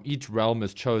from each realm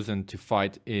is chosen to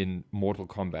fight in Mortal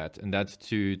Kombat, and that's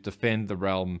to defend the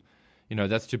realm.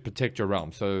 That's to protect your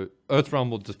realm. So Earthrealm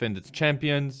will defend its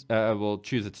champions, will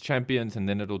choose its champions, and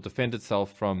then it'll defend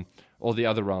itself from all the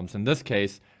other realms. In this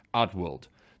case, Outworld,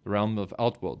 the realm of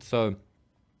Outworld. So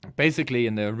basically,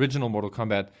 in the original Mortal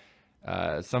Kombat,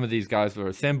 some of these guys were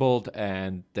assembled,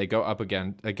 and they go up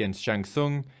against Shang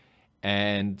Tsung,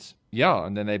 and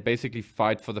then they basically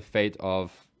fight for the fate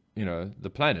of the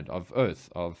planet, of Earth,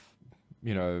 of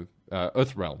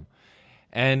Earthrealm.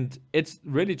 And it's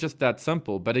really just that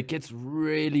simple, but it gets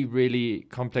really, really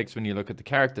complex when you look at the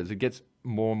characters. It gets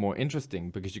more and more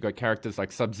interesting because you got characters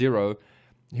like Sub-Zero,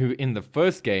 who in the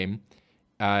first game,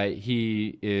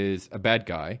 he is a bad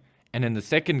guy, and in the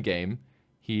second game,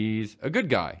 he's a good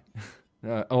guy.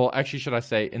 Or actually, should I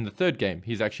say, in the third game,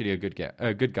 he's actually a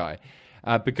good guy,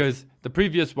 because the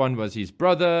previous one was his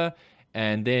brother,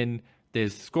 and then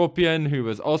there's Scorpion, who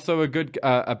was also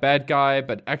a bad guy,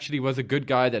 but actually was a good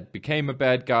guy that became a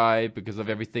bad guy because of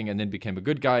everything, and then became a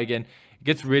good guy again. It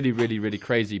gets really, really, really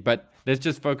crazy. But let's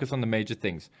just focus on the major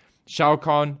things. Shao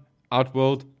Kahn,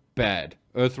 Outworld, bad.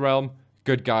 Earthrealm,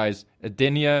 good guys.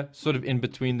 Edenia, sort of in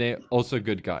between there, also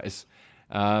good guys.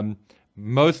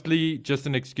 Mostly just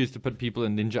an excuse to put people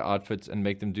in ninja outfits and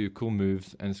make them do cool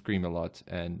moves and scream a lot.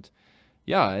 And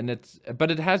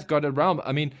but it has got a realm.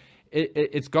 I mean,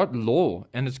 it's got lore,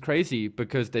 and it's crazy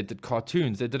because they did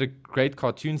cartoons. They did a great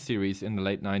cartoon series in the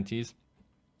late 90s,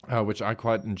 which I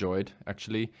quite enjoyed,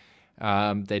 actually.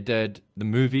 They did the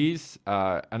movies,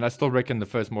 and I still reckon the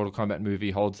first Mortal Kombat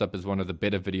movie holds up as one of the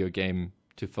better video game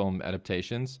to film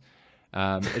adaptations.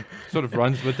 It sort of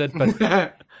runs with it,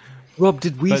 but Rob,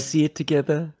 did we see it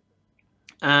together?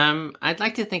 I'd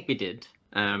like to think we did.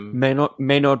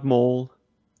 Maynard Mall.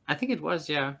 I think it was,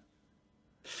 yeah.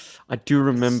 I do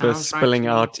remember spilling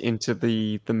out into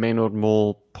the Maynard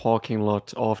Mall parking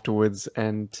lot afterwards,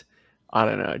 and I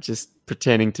don't know, just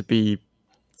pretending to be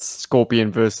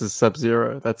Scorpion versus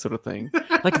Sub-Zero, that sort of thing.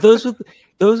 Like, those were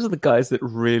the guys that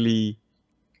really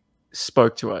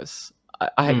spoke to us.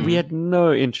 We had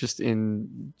no interest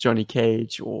in Johnny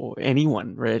Cage or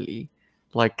anyone really.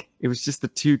 Like, it was just the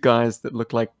two guys that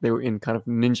looked like they were in kind of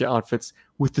ninja outfits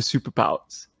with the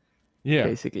superpowers. Yeah,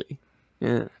 basically.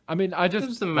 Yeah. I mean, it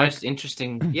was the most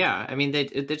interesting. Yeah, I mean, they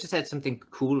just had something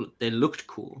cool. They looked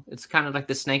cool. It's kind of like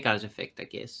the Snake Eyes effect, I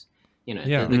guess.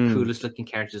 They're the coolest looking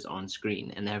characters on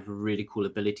screen, and they have really cool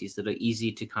abilities that are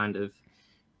easy to kind of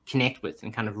connect with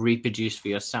and kind of reproduce for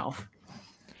yourself.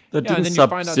 Didn't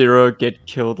Sub-Zero get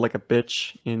killed like a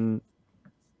bitch in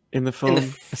the film?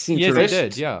 Yes, they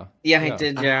did. Yeah. Yeah, he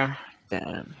did. Yeah.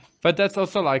 Damn. But that's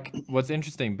also like what's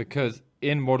interesting because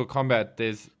in Mortal Kombat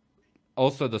there's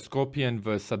also the Scorpion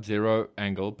versus Sub-Zero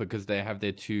angle because they have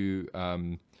their two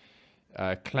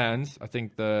clans. I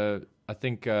think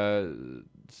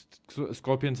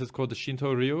Scorpions is called the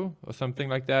Shinto Ryu or something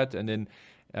like that, and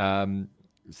then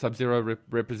Sub-Zero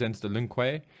represents the Lin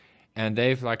Kuei, and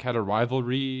they've like had a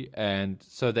rivalry, and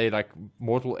so they like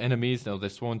mortal enemies. They're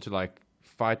sworn to like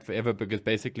fight forever because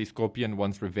basically Scorpion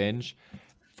wants revenge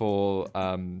for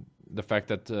the fact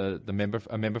that a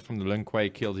member from the Lin Kuei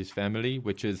killed his family,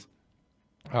 which is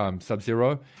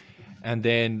Sub-Zero. And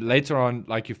then later on,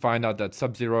 like you find out that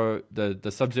Sub-Zero,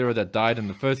 the Sub-Zero that died in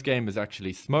the first game is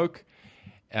actually Smoke,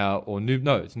 or Noob.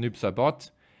 No, it's Noob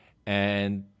Saibot.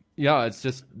 And yeah, it's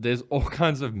just there's all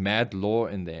kinds of mad lore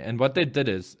in there. And what they did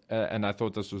is, and I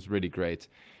thought this was really great,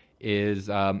 is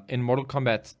in Mortal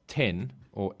Kombat 10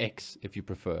 or X, if you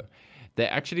prefer, they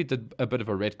actually did a bit of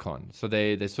a retcon. So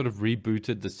they sort of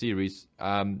rebooted the series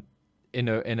in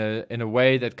a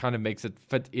way that kind of makes it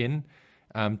fit in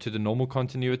to the normal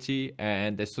continuity,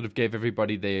 and they sort of gave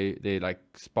everybody their like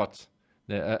spots,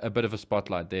 a bit of a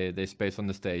spotlight, their space on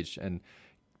the stage, and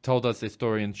told us their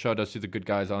story and showed us who the good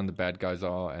guys are and the bad guys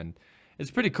are, and it's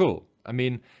pretty cool. I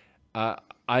mean,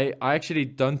 I actually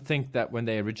don't think that when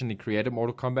they originally created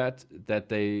Mortal Kombat that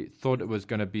they thought it was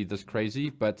going to be this crazy,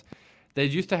 but they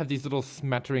used to have these little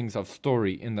smatterings of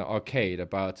story in the arcade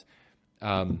about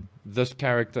this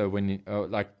character when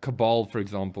like Cabal, for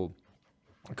example.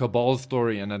 Cabal's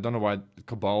story, and I don't know why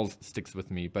Cabal sticks with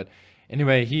me, but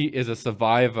anyway, he is a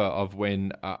survivor of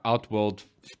when Outworld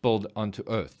spilled onto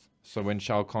Earth. So when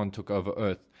Shao Kahn took over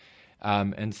Earth,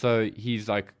 and so he's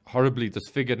like horribly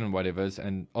disfigured and whatever,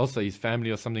 and also his family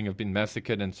or something have been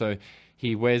massacred, and so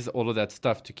he wears all of that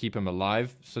stuff to keep him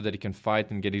alive so that he can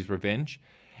fight and get his revenge.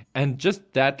 And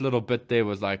just that little bit there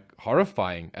was like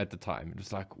horrifying at the time. It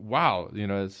was like, wow,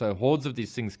 so hordes of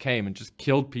these things came and just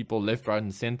killed people left, right,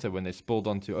 and center when they spilled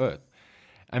onto Earth.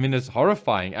 I mean, it's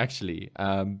horrifying, actually.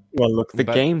 Well, look, the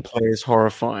gameplay is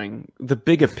horrifying. The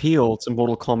big appeal to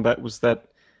Mortal Kombat was that,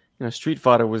 Street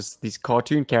Fighter was these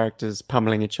cartoon characters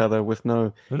pummeling each other with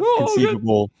no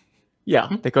conceivable...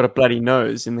 Yeah, they got a bloody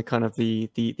nose in the kind of the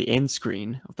end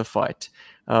screen of the fight.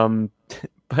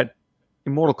 But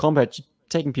in Mortal Kombat,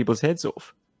 taking people's heads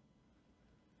off.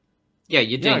 Yeah,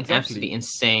 you're doing absolutely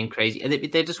insane, crazy.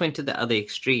 They just went to the other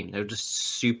extreme. They were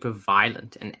just super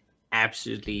violent and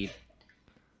absolutely.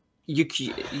 You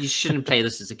shouldn't play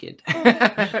this as a kid.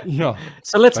 Yeah.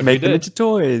 So let's make them into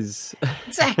toys.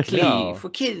 Exactly for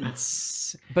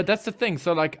kids. But that's the thing.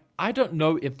 So like, I don't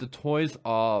know if the toys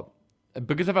are,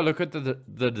 because if I look at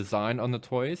the design on the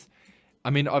toys, I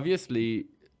mean, obviously,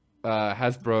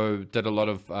 Hasbro did a lot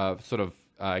of sort of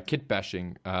kit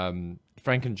bashing,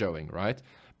 Franken-joing, right?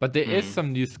 But there is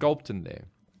some new sculpt in there,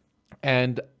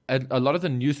 and a lot of the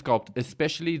new sculpt,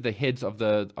 especially the heads of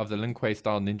the Lin Kuei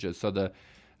style ninjas, so the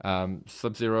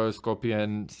Sub-Zero,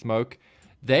 Scorpion, Smoke,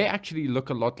 they actually look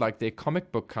a lot like their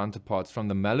comic book counterparts from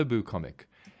the Malibu comic,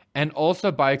 and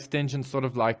also by extension, sort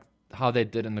of like how they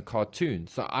did in the cartoon.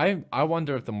 So I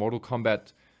wonder if the Mortal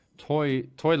Kombat toy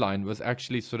line was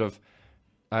actually sort of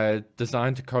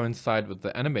designed to coincide with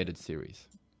the animated series,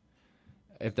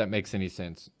 if that makes any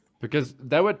sense, because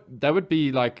that would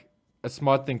be like a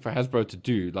smart thing for Hasbro to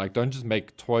do. Like, don't just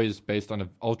make toys based on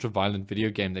an ultra violent video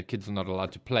game that kids are not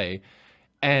allowed to play.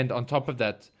 And on top of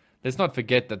that, let's not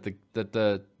forget that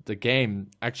the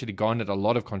game actually garnered a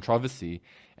lot of controversy,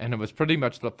 and it was pretty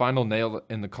much the final nail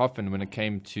in the coffin when it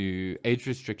came to age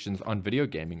restrictions on video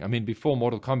gaming. I mean, before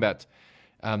Mortal Kombat,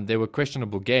 there were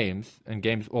questionable games,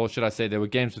 or should I say there were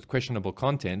games with questionable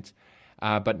content,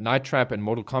 but Night Trap and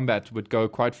Mortal Kombat would go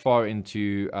quite far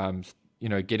into,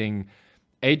 getting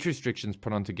age restrictions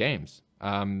put onto games.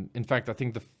 In fact, I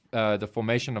think the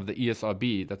formation of the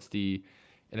ESRB, that's the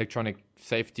Electronic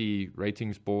Safety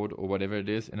Ratings Board or whatever it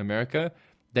is in America,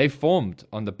 they formed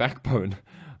on the backbone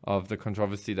of the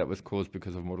controversy that was caused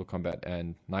because of Mortal Kombat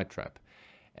and Night Trap.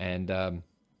 And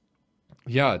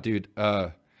dude,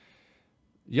 so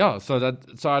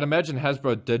I'd imagine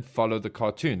Hasbro did follow the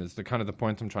cartoon. Is the kind of the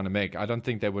point I'm trying to make. I don't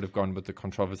think they would have gone with the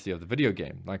controversy of the video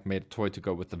game, like made a toy to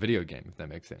go with the video game, if that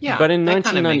makes sense. Yeah, but in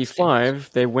 1995,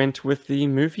 they went with the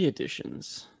movie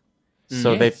editions.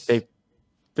 So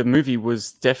the movie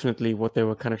was definitely what they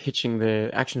were kind of hitching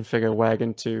their action figure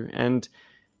wagon to. And,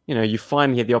 you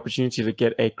finally had the opportunity to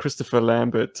get a Christopher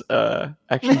Lambert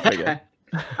action figure.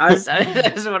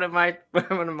 That's one of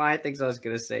my things I was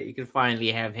going to say. You can finally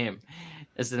have him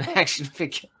as an action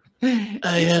figure.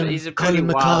 He's a Colin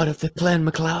McLeod of the Clan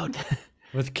McLeod.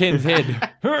 With Ken's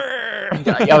head.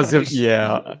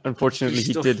 Unfortunately,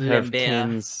 he did have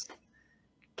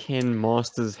Ken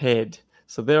Masters' head.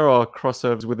 So there are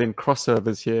crossovers within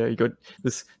crossovers here. You got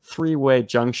this three-way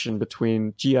junction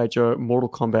between G.I. Joe, Mortal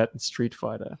Kombat, and Street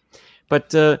Fighter.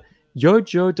 But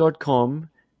Yojo.com,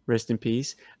 rest in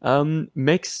peace,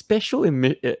 makes special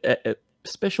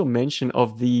mention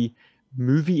of the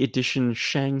movie edition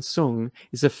Shang Tsung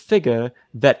is a figure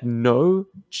that no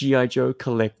G.I. Joe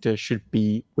collector should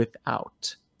be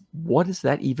without. What does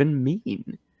that even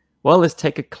mean? Well, let's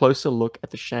take a closer look at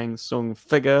the Shang Tsung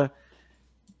figure.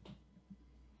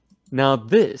 Now,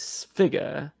 this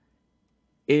figure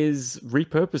is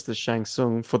repurposed as Shang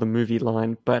Tsung for the movie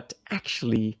line, but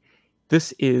actually,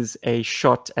 this is a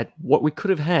shot at what we could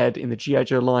have had in the G.I.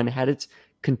 Joe line had it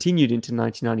continued into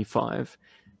 1995.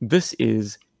 This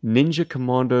is Ninja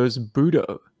Commando's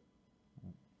Budo.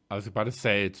 I was about to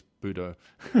say it's Budo.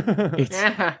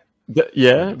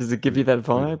 Yeah? Does it give you that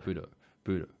vibe?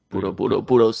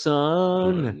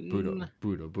 Budo-san.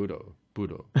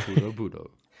 Budo.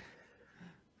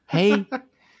 Hey.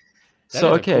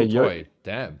 So, okay. Cool toy.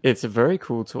 Damn. It's a very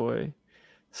cool toy.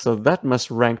 So that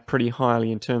must rank pretty highly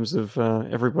in terms of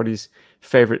everybody's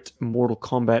favorite Mortal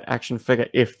Kombat action figure,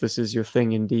 if this is your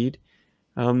thing indeed.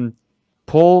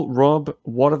 Paul, Rob,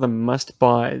 what are the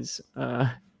must-buys?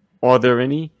 Are there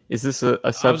any? Is this a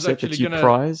subset that you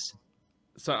prize?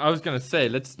 So I was going to say,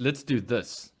 let's do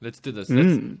this. Let's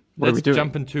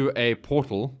jump into a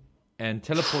portal and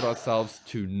teleport ourselves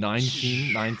to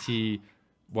 1990,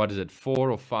 what is it,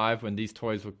 4 or 5, when these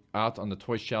toys were out on the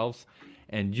toy shelves.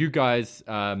 And you guys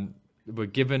were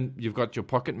given, you've got your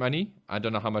pocket money. I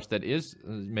don't know how much that is.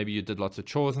 Maybe you did lots of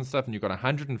chores and stuff, and you got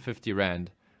 150 Rand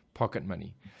pocket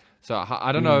money. So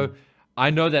I don't know.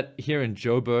 I know that here in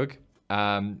Joburg,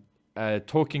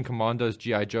 Talking Commandos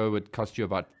G.I. Joe would cost you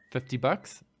about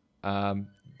 $50.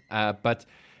 But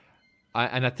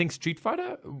I think Street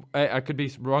Fighter, I could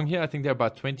be wrong here. I think they're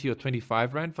about 20 or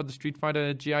 25 Rand for the Street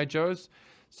Fighter G.I. Joes.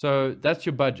 So that's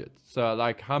your budget. So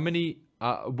like how many...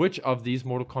 which of these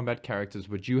Mortal Kombat characters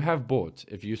would you have bought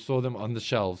if you saw them on the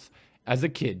shelves as a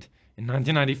kid in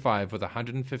 1995 with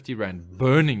 150 Rand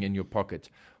burning in your pocket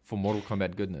for Mortal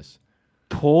Kombat goodness?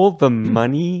 Paul, the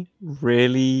money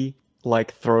really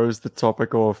throws the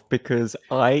topic off, because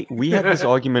we had this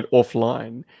argument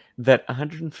offline that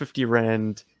 150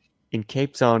 Rand in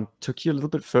Cape Town took you a little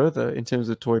bit further in terms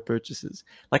of toy purchases.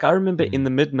 I remember in the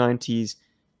mid-90s,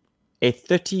 a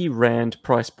 30 Rand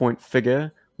price point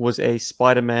figure was a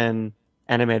Spider-Man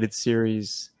animated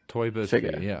series Toy-Biz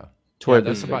figure. Yeah.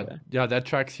 Toy-Biz figure. That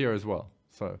tracks here as well.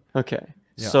 So okay.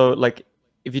 Yeah. So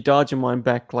if you dialed your mind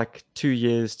back 2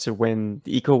 years to when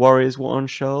the Eco Warriors were on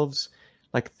shelves,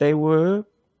 they were,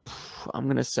 I'm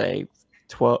gonna say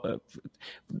 12,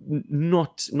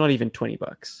 not even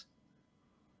 $20.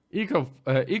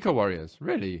 Eco Warriors,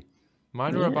 really?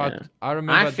 Mine were about. I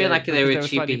remember. I feel like they were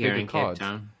cheaper here in Cape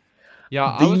Town. Yeah,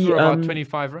 ours were about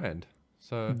 25 Rand.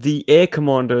 So the Air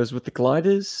Commandos with the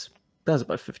gliders, that was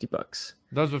about $50.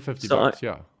 Those were $50.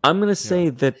 Yeah. I'm gonna say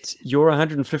that your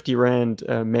 150 Rand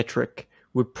metric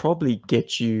would probably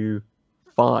get you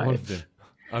 5. All of them.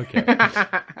 Okay.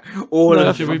 All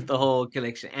of the whole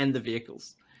collection and the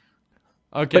vehicles.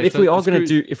 Okay. But if we are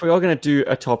gonna do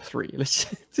a top 3, let's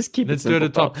just keep Let's it simple. do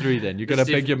the top 3 then. You're gonna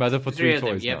beg your mother for 3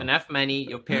 toys. You have enough money.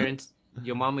 Your parents,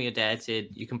 your mom or your dad said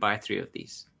you can buy 3 of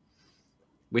these.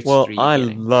 Which well, 3 I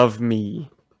love me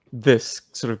this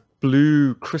sort of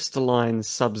blue crystalline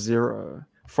Sub-Zero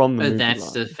from the movie that's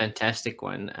line. the fantastic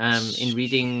one. In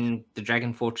reading the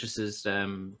Dragon Fortress's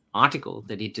article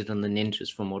that he did on the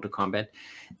ninjas for Mortal Kombat,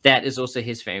 that is also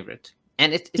his favorite.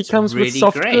 And it's he comes really with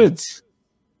soft great. goods.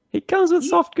 He comes with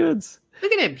soft goods.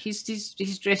 Look at him. He's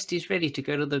dressed. He's ready to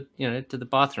go to the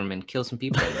bathroom and kill some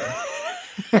people.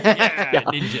 Yeah,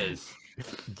 ninjas.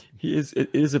 It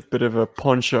is a bit of a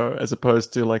poncho as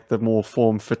opposed to the more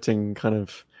form-fitting kind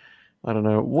of, I don't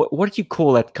know, what do you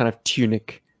call that kind of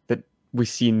tunic that we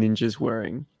see ninjas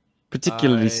wearing,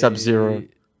 particularly Sub-Zero?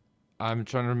 I'm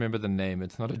trying to remember the name.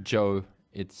 It's not a Joe.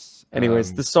 It's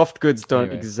anyways, the soft goods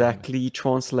don't exactly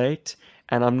translate,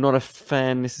 and I'm not a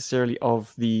fan necessarily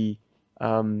of the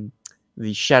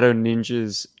Shadow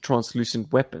Ninja's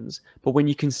translucent weapons. But when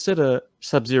you consider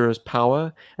Sub-Zero's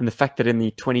power and the fact that in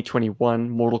the 2021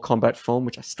 Mortal Kombat film,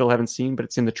 which I still haven't seen, but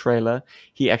it's in the trailer,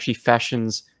 he actually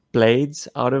fashions blades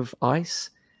out of ice.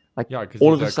 Because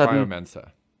all of a sudden,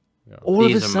 cryomancer. Yeah. All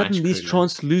of a sudden, these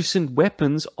translucent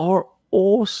weapons are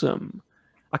awesome.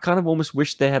 I kind of almost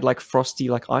wish they had frosty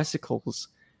icicles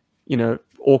not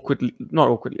awkwardly,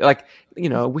 like,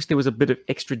 I wish there was a bit of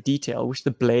extra detail. I wish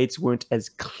the blades weren't as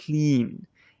clean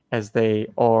as they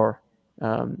are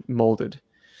molded.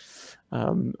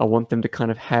 I want them to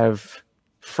kind of have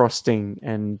frosting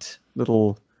and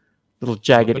little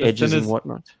jagged edges and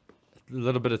whatnot. A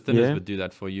little bit of thinners would do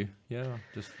that for you. Yeah,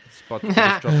 just put some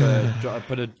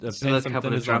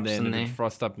thinners on there and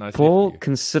frost up nicely. Paul,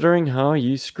 considering how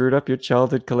you screwed up your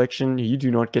childhood collection, you do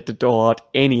not get to dole out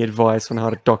any advice on how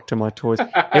to doctor my toys.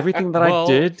 Everything that I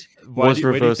did was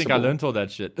reversible. Where do you think I learned all that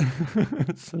shit?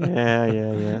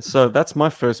 Yeah. So that's my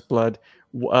first blood.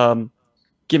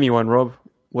 Give me one, Rob.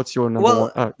 What's your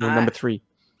number one? Number 3.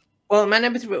 Well, my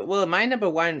number 3. Well, my number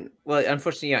 1. Well,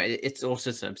 unfortunately, it's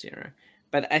also Sub-Zero.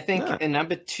 But I think a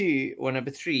number 2 or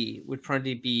number 3 would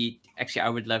probably be. Actually, I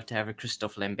would love to have a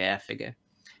Christophe Lambert figure.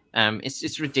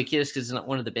 It's ridiculous because it's not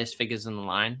one of the best figures in the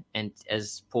line, and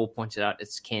as Paul pointed out,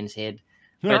 it's Ken's head.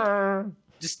 But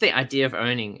just the idea of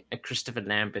owning a Christopher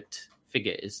Lambert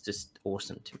figure is just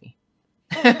awesome to me.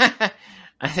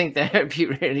 I think that would be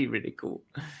really, really cool.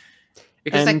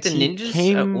 Because the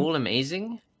ninjas are all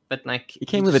amazing, but he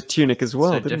came with a tunic as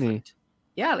well, didn't he?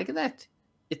 Yeah, look at that.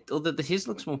 Although his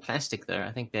looks more plastic, though. I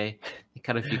think they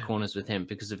cut a few corners with him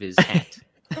because of his hat.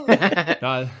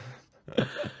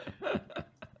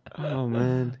 Oh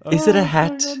man, is it a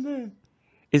hat?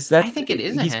 Is that? I think it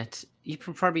is a hat. You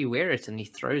can probably wear it, and he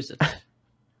throws it.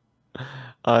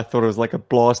 I thought it was like a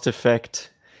blast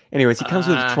effect. Anyways, he comes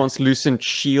with a translucent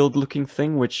shield-looking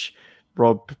thing, which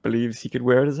Rob believes he could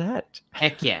wear it as a hat.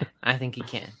 Heck yeah, I think he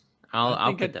can.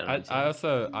 I'll put that on. I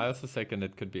also second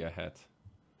it could be a hat.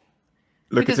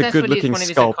 Look, because it's a good-looking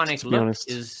sculpt, to be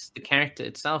honest. Is the character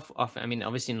itself often? I mean,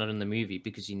 obviously not in the movie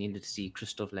because you needed to see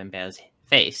Christophe Lambert's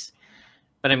face.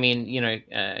 But I mean,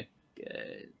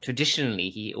 traditionally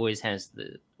he always has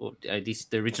or at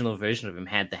least the original version of him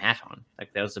had the hat on.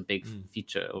 Like that was a big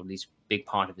feature, or at least big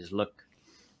part of his look.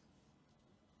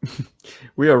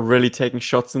 We are really taking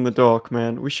shots in the dark,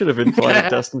 man. We should have invited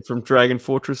Dustin from Dragon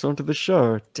Fortress onto the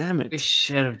show. Damn it. We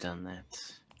should have done that.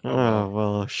 Oh,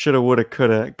 well, shoulda, woulda,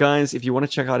 coulda. Guys, if you want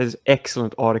to check out his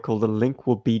excellent article, the link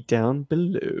will be down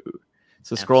below.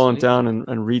 So scroll on down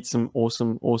and read some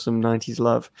awesome 90s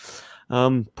love.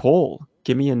 Paul,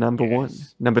 give me a number 1.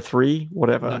 Number 3,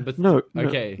 whatever. No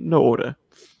order.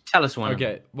 Tell us one.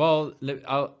 Okay, well,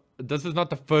 this is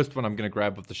not the first one I'm going to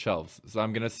grab off the shelves. So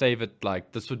I'm going to save it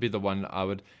this would be the one I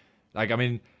would...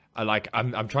 I'm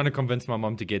trying to convince my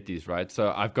mom to get these, right?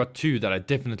 So I've got 2 that I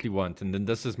definitely want, and then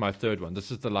this is my third one.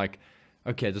 This is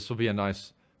this will be a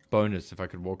nice bonus if I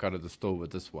could walk out of the store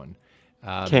with this one.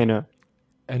 Kano.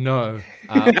 No,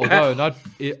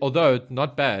 although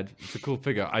not bad. It's a cool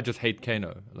figure. I just hate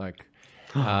Kano.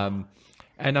 And I'm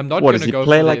not going to go. Does he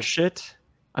play like shit?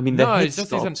 I mean, he's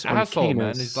an asshole,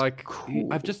 man. He's like, cool.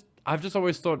 I've just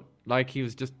always thought he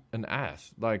was just an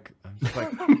ass.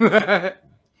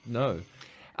 No.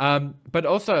 But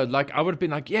also, I would have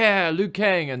been like, yeah, Liu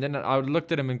Kang. And then I would have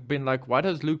looked at him and been like, why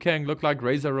does Liu Kang look like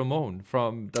Razor Ramon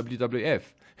from WWF?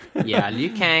 Yeah, Liu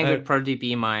Kang would probably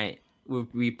be one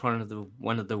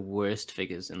of the worst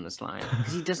figures in this line.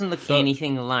 Because he doesn't look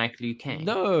anything like Liu Kang.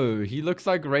 No, he looks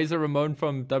like Razor Ramon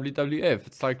from WWF.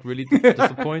 It's really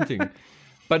disappointing.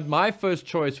 But my first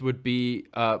choice would be,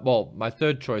 my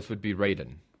third choice would be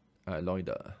Raiden,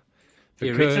 Loida.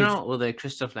 The original or the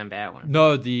Christophe Lambert one?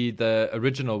 No, the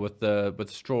original with the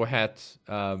straw hat.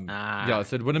 Yeah,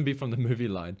 so it wouldn't be from the movie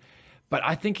line. But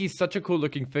I think he's such a cool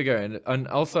looking figure, and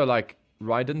also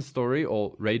Raiden's story,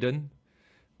 or Raiden,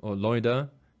 or Loida,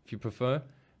 if you prefer.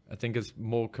 I think is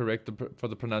more correct for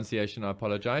the pronunciation. I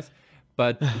apologize,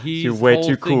 but you're way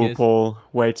too cool, Paul.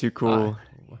 Way too cool.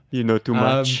 You know too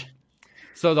much.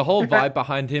 So the whole vibe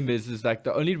behind him is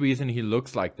the only reason he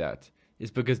looks like that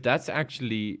is because that's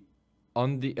actually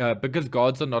because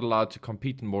gods are not allowed to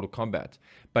compete in Mortal Kombat,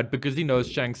 but because he knows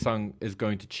Shang Tsung is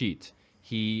going to cheat,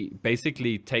 he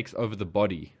basically takes over the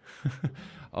body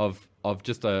of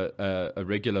just a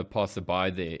regular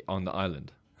passerby there on the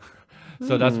island.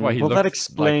 So that's why he looks that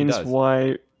explains like he does.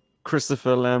 Why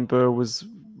Christopher Lambert was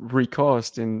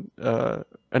recast in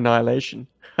Annihilation.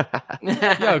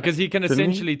 Yeah, because he can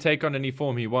essentially take on any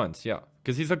form he wants. Yeah,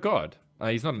 because he's a god.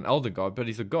 He's not an elder god, but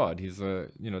he's a god. He's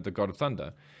the god of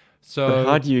thunder. So but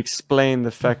how do you explain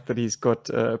the fact that he's got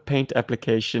paint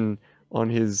application on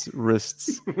his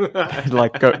wrists,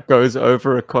 goes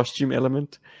over a costume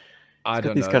element? I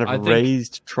don't know. These kind of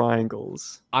raised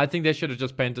triangles. I think they should have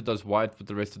just painted those white with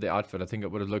the rest of the outfit. I think it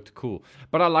would have looked cool.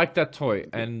 But I like that toy,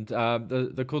 and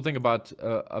the cool thing about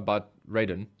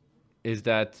Raiden is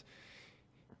that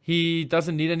he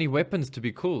doesn't need any weapons to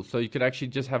be cool. So you could actually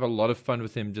just have a lot of fun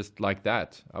with him just like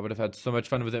that. I would have had so much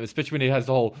fun with him, especially when he has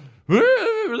the whole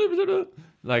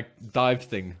like dive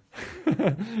thing. Could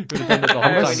have done that the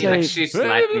whole time. He like shoots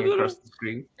lightning across the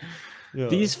screen. Yeah.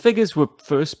 These figures were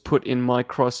first put in my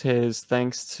crosshairs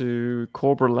thanks to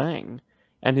Cobra Lang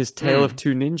and his Tale of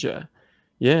Two Ninja.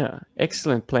 Yeah,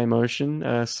 excellent play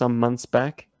motion some months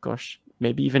back. Gosh,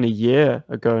 maybe even a year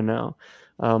ago now.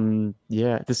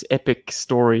 This epic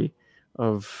story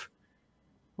of,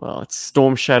 well, it's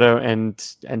Storm Shadow and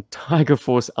Tiger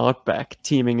Force Outback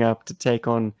teaming up to take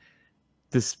on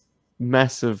this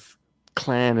massive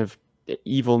clan of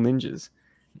evil ninjas.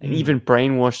 And even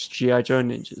brainwashed G.I. Joe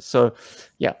ninjas. So,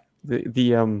 yeah,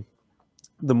 the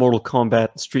Mortal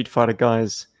Kombat Street Fighter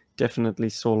guys definitely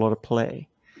saw a lot of play.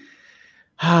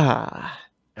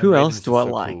 Who else do I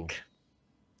like?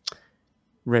 Cool.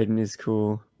 Raiden is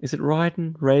cool. Is it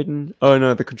Raiden? Oh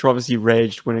no, the controversy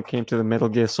raged when it came to the Metal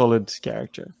Gear Solid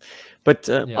character. But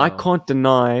I can't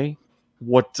deny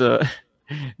what the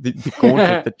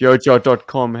gauntlet that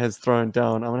Yojo.com has thrown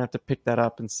down. I'm going to have to pick that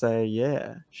up and say,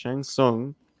 yeah, Shang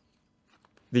Tsung,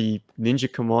 the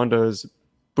Ninja Commando's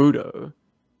Budo,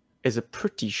 is a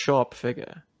pretty sharp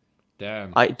figure.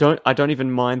 Damn. I don't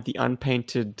even mind the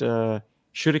unpainted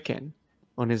shuriken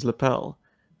on his lapel.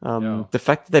 The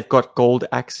fact that they've got gold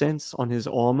accents on his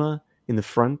armor in the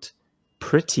front,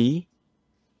 pretty,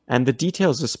 and the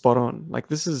details are spot on. Like,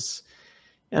 this is,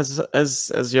 as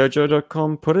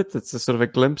Yojo.com put it, it's a sort of a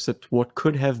glimpse at what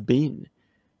could have been.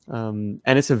 And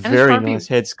it's a very nice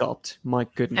head sculpt. My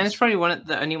goodness. And it's probably one of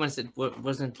the only ones that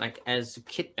wasn't like as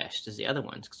kit bashed as the other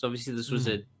ones, because obviously this was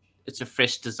it's a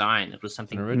fresh design. It was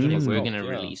something they were going to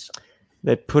release.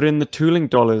 They put in the tooling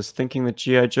dollars thinking that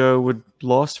G.I. Joe would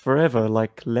last forever,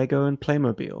 like Lego and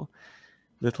Playmobil.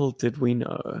 Little did we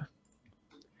know.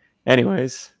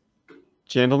 Anyways,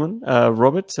 gentlemen,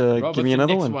 Robert, give me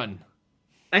another one.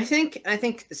 I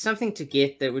think something to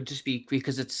get that would just be,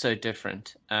 because it's so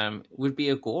different, would be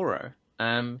a Goro.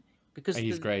 Because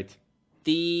he's great.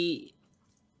 The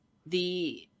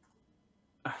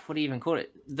what do you even call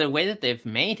it? The way that they've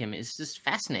made him is just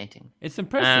fascinating. It's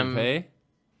impressive, hey?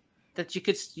 That you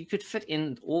could fit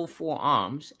in all four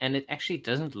arms, and it actually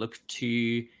doesn't look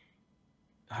too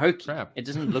hokey. Crap. It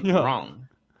doesn't look wrong.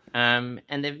 And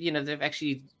they've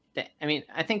actually. I mean,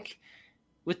 I think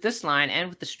with this line and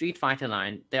with the Street Fighter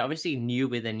line, they obviously knew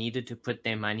where they needed to put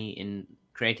their money in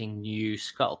creating new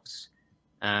sculpts.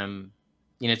 To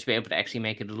be able to actually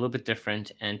make it a little bit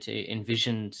different and to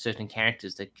envision certain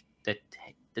characters that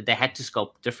they had to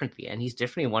sculpt differently. And he's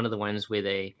definitely one of the ones where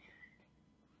they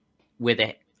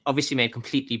obviously made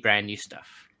completely brand new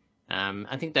stuff.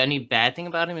 I think the only bad thing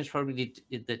about him is probably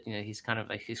that he's kind of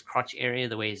like his crotch area,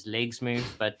 the way his legs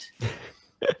move. But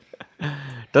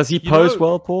does he pose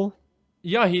well, Paul?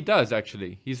 Yeah, he does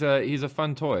actually. He's a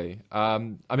fun toy. I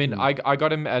mean, I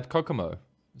got him at Kokomo,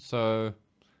 so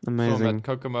amazing. Saw him at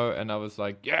Kokomo, and I was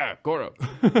like, yeah, Goro.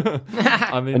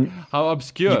 I mean, how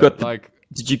obscure!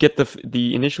 Did you get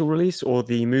the initial release or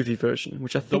the movie version,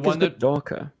 which I think is a bit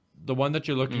darker? The one that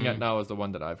you're looking at now is the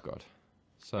one that I've got.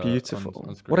 So beautiful.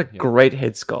 On what a great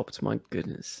head sculpt, my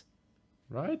goodness.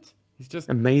 Right? He's just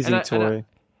amazing toy.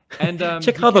 And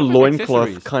check how the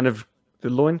loincloth the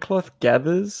loincloth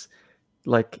gathers.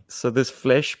 Like, so there's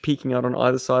flesh peeking out on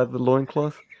either side of the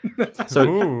loincloth.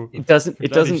 So it doesn't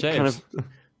kind of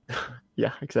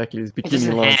yeah, exactly. His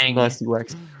bikini line's nicely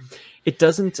waxed. It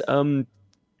doesn't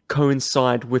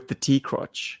coincide with the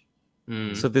T-crotch.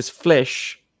 So there's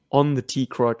flesh on the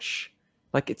T-crotch.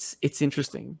 Like, it's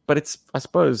interesting, but it's, I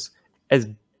suppose, as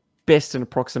best an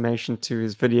approximation to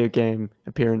his video game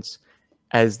appearance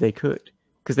as they could,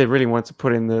 because they really want to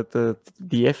put in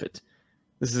the effort.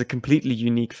 This is a completely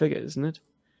unique figure, isn't it?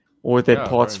 Or are there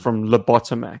parts from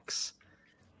Lobotomax?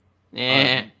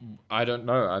 Yeah, I don't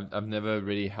know. I've never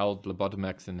really held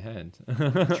Lobotomax in hand.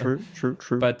 True.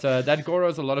 But that Goro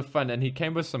is a lot of fun, and he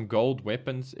came with some gold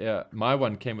weapons. Yeah, my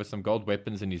one came with some gold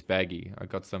weapons in his baggie. I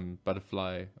got some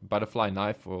butterfly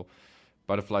knife or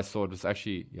butterfly sword. Was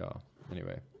actually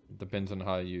Anyway, it depends on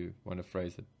how you want to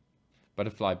phrase it.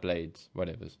 Butterfly blades,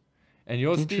 whatever's. And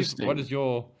yours, Steve,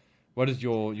 what is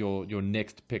your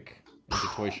next pick in the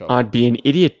toy shop? I'd be an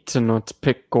idiot to not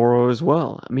pick Goro as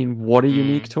well. I mean, what a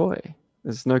unique toy.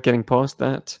 There's no getting past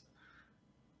that.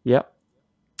 Yep.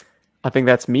 I think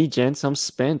that's me, gents. I'm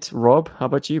spent. Rob, how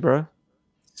about you, bro?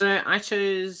 So I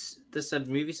chose the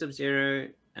movie Sub-Zero,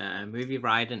 movie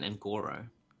Raiden, and Goro.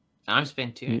 I'm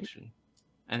spent too, actually.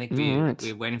 I think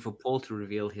we're waiting for Paul to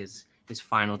reveal his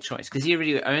final choice, because he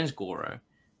already owns Goro.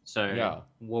 So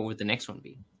what would the next one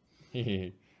be?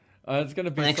 It's going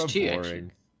to be so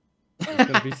boring.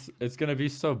 It's gonna be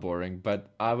so boring,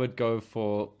 but I would go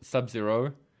for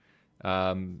Sub-Zero,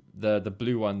 the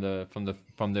blue one,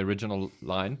 from the original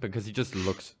line, because he just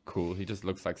looks cool. He just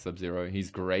looks like Sub-Zero.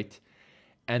 He's great.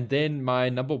 And then my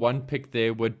number one pick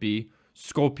there would be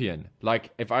Scorpion.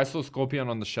 Like, if I saw Scorpion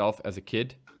on the shelf as a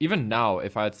kid, even now,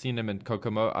 if I had seen him in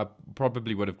Kokomo, I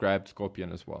probably would have grabbed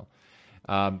Scorpion as well.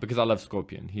 Because I love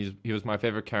Scorpion. He was my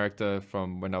favorite character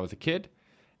from when I was a kid,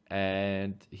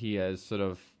 and he has sort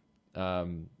of,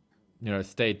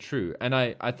 stayed true. And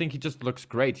I think he just looks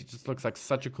great. He just looks like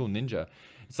such a cool ninja.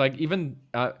 It's like, even,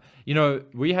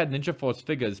 we had Ninja Force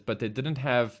figures, but they didn't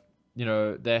have,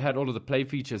 they had all of the play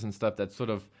features and stuff that sort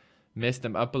of messed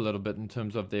them up a little bit in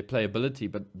terms of their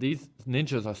playability. But these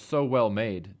ninjas are so well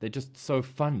made. They're just so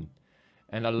fun.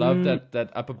 And I love that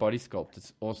upper body sculpt.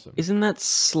 It's awesome. Isn't that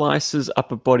Slice's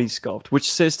upper body sculpt? Which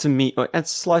says to me, and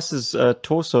Slice's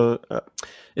torso,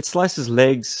 it Slice's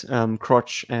legs,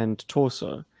 crotch, and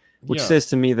torso. Which says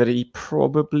to me that he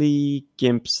probably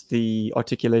gimps the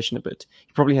articulation a bit.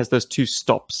 He probably has those two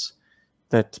stops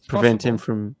that prevent him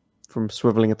from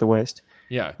swiveling at the waist.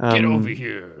 Yeah, get over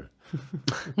here.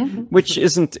 Which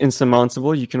isn't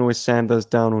insurmountable. You can always sand those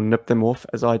down or nip them off,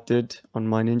 as I did on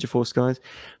my Ninja Force guys.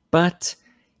 But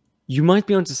you might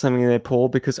be onto something there, Paul,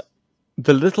 because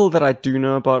the little that I do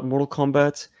know about Mortal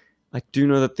Kombat, I do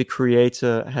know that the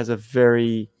creator has a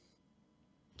very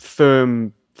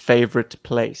firm favorite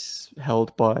place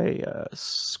held by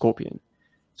Scorpion.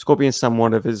 Scorpion is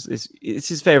somewhat of it's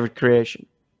his favorite creation,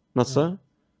 not so?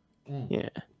 Yeah.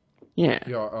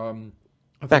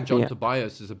 I think John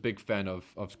Tobias is a big fan of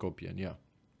Scorpion. Yeah.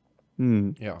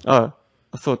 Yeah. Oh,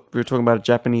 I thought we were talking about a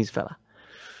Japanese fella.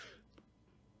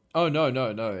 Oh no!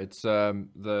 It's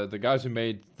the guys who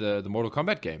made the Mortal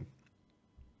Kombat game.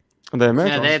 They're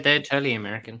American. Yeah, they're totally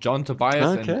American. John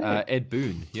Tobias and Ed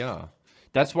Boon. Yeah,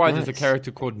 that's why there's a character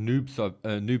called Noob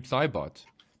Saibot,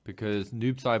 because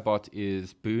Noob Saibot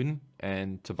is Boon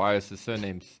and Tobias'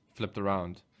 surname's flipped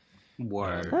around.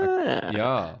 Word.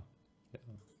 Yeah.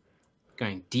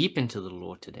 Going deep into the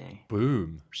lore today.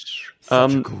 Boom.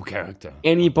 Such a cool character.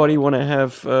 Anybody want to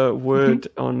have a word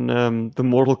on the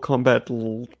Mortal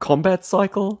Kombat combat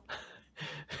cycle?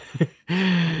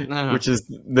 No. Which is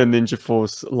the Ninja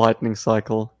Force lightning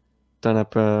cycle done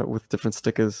up with different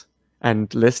stickers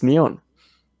and less neon.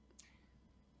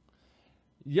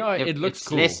 Yeah, it looks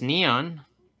cool. Less neon.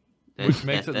 Which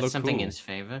makes it that's look something cool. in his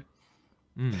favor.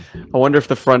 I wonder if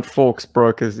the front forks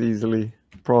broke as easily.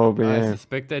 Probably, I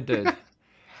suspect they did.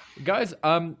 Guys,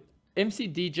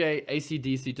 MCDJ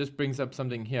ACDC just brings up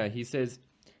something here. He says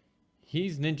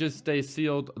his ninjas stay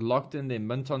sealed, locked in their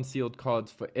mint-on sealed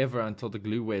cards forever until the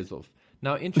glue wears off.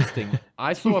 Now, interesting.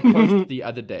 I saw a post the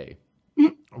other day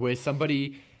where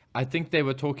somebody, I think they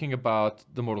were talking about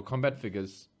the Mortal Kombat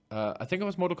figures. I think it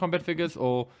was Mortal Kombat figures,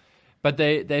 but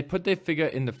they put their figure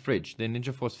in the fridge, their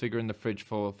Ninja Force figure in the fridge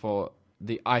for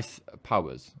the ice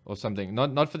powers or something.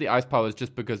 Not for the ice powers,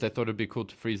 just because they thought it'd be cool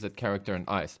to freeze that character in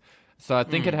ice. So I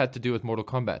think it had to do with Mortal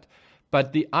Kombat.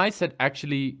 But the ice had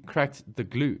actually cracked the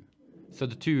glue. So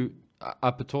the two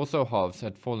upper torso halves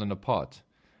had fallen apart,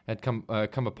 had come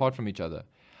apart from each other.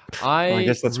 I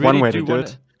guess that's really one way to do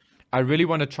it. I really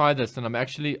want to try this, and I'm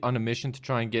actually on a mission to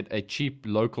try and get a cheap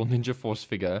local Ninja Force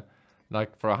figure,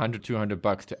 like for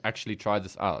 $100-200 to actually try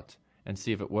this out and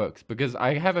see if it works, because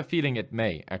I have a feeling it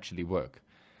may actually work.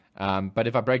 But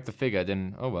if I break the figure,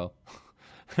 then oh well.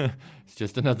 It's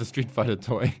just another Street Fighter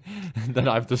toy that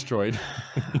I've destroyed.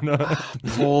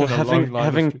 Paul,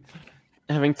 having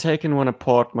taken one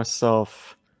apart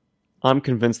myself, I'm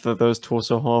convinced that those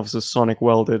torso halves are sonic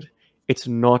welded. It's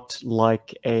not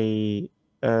like a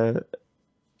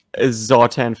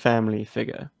Zartan family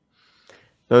figure.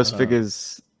 Those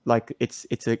figures, like it's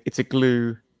a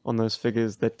glue on those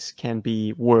figures that can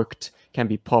be worked, can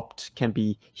be popped, can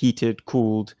be heated,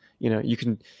 cooled. You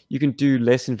can do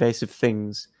less invasive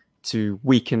things to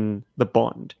weaken the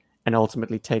bond and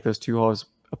ultimately take those two halves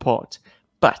apart.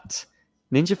 But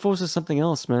Ninja Force is something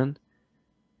else, man.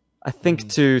 I think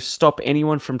to stop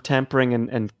anyone from tampering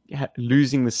and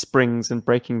losing the springs and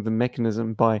breaking the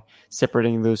mechanism by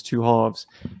separating those two halves,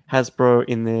 Hasbro,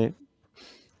 in their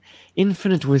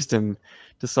infinite wisdom,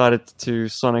 decided to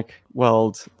sonic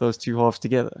weld those two halves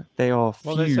together. They are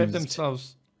fused they saved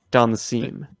themselves down the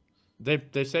seam.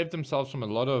 They saved themselves from a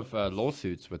lot of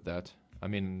lawsuits with that. I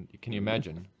mean, can you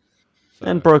imagine? So,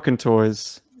 and broken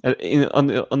toys. On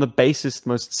the basest,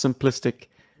 most simplistic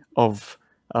of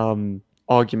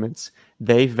arguments,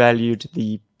 they valued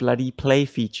the bloody play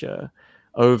feature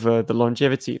over the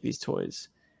longevity of these toys.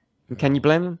 And can you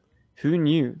blame them? Who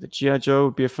knew that G.I. Joe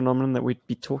would be a phenomenon that we'd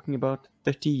be talking about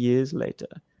 30 years later?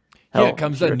 Here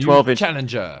comes a new 12-inch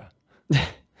challenger.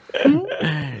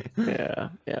 Yeah.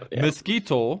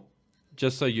 Mosquito,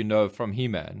 just so you know from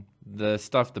He-Man,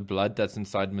 the blood that's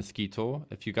inside Mosquito,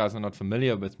 if you guys are not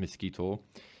familiar with Mosquito,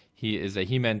 he is a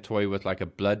He-Man toy with like a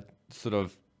blood sort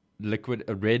of liquid,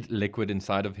 a red liquid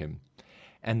inside of him.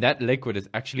 And that liquid is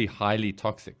actually highly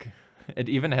toxic. It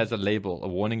even has a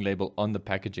warning label on the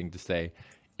packaging to say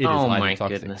it is highly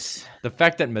toxic. Goodness. The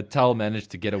fact that Mattel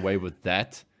managed to get away with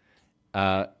that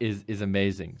is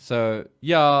amazing. So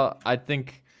yeah, I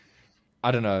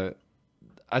don't know.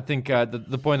 I think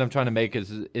the point I'm trying to make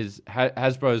is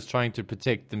Hasbro is trying to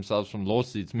protect themselves from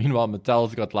lawsuits. Meanwhile,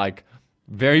 Mattel's got like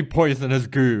very poisonous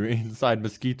goo inside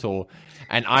Mosquito,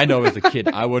 and I know as a kid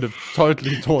I would have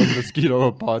totally torn Mosquito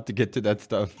apart to get to that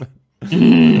stuff.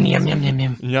 Yum yum yum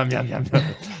yum. Yum yum yum.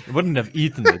 I wouldn't have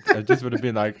eaten it. I just would have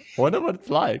been like, wonder what it's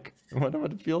like. Wonder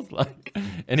what it feels like.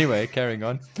 Anyway, carrying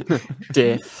on.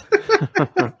 Death.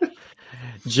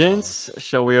 Gents,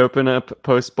 shall we open up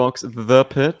Postbox The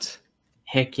Pit?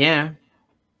 Heck yeah.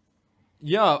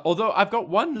 Yeah, although I've got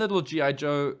one little G.I.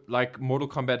 Joe, like Mortal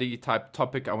Kombat-y type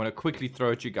topic I want to quickly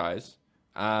throw at you guys.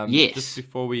 Yes. Just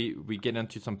before we get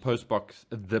into some Postbox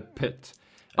The Pit.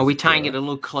 Are we tying it a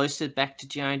little closer back to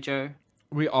G.I. Joe?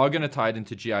 We are going to tie it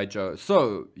into G.I. Joe.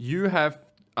 So you have...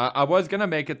 I was going to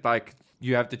make it like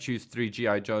you have to choose 3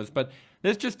 G.I. Joes, but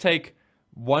let's just take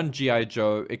one G.I.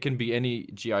 Joe. It can be any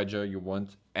G.I. Joe you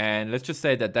want. And let's just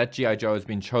say that G.I. Joe has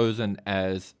been chosen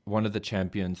as one of the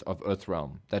champions of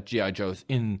Earthrealm. That G.I. Joe is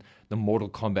in the Mortal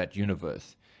Kombat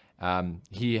universe.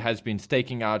 He has been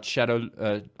staking out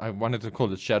Shadow... I wanted to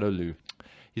call it Shadow Lu.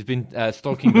 He's been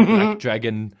stalking the Black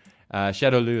Dragon...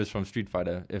 Shadow Lu is from Street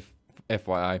Fighter, if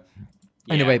FYI.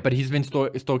 Yeah. Anyway, but he's been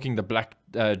stalking the Black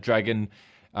Dragon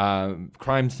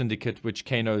crime syndicate, which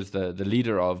Kano is the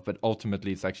leader of, but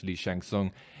ultimately it's actually Shang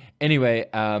Tsung. Anyway,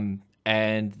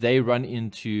 and they run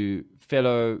into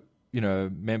fellow,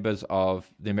 members of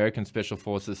the American Special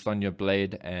Forces, Sonya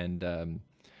Blade and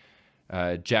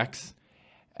Jax.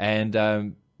 And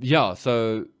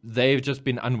so they've just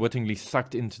been unwittingly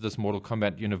sucked into this Mortal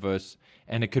Kombat universe.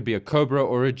 And it could be a Cobra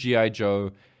or a G.I.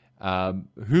 Joe.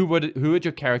 Who would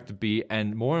your character be?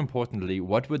 And more importantly,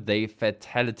 what would their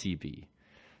fatality be?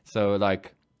 So,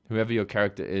 like, whoever your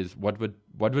character is, what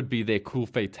would be their cool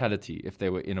fatality if they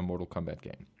were in a Mortal Kombat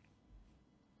game?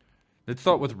 Let's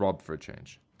start with Rob for a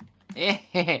change.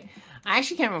 I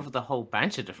actually came up with a whole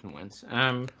bunch of different ones.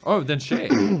 Then share.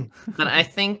 But I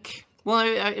think,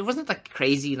 it wasn't like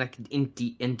crazy, like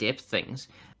in-depth things.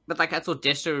 But like I thought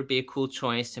Destro would be a cool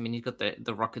choice. I mean, he's got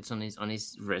the rockets on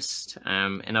his wrist,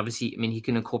 and obviously, I mean, he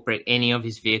can incorporate any of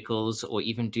his vehicles, or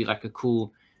even do like a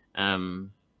cool,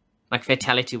 like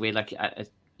fatality where like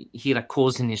he like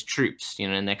calls in his troops,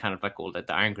 and they're kind of like all the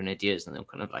Iron Grenadiers, and they'll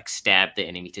kind of like stab the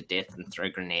enemy to death and throw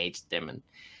grenades at them and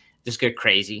just go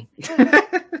crazy.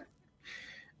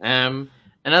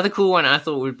 Another cool one I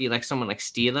thought would be like someone like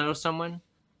Steeler or someone,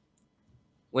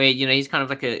 where he's kind of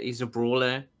like he's a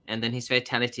brawler. And then his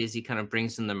fatality is he kind of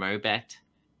brings in the Mobat,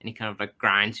 and he kind of like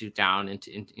grinds you down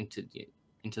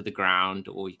into the ground,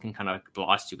 or you can kind of like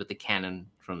blast you with the cannon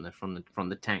from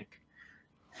the tank.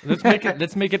 Let's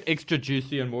make it extra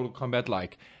juicy in Mortal Kombat.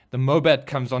 Like the Mobat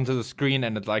comes onto the screen,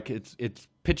 and it's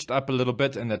pitched up a little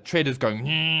bit, and the tread is going,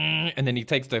 and then he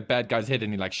takes the bad guy's head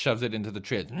and he like shoves it into the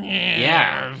tread.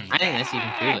 Yeah, I think that's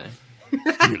even cooler.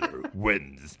 Steeler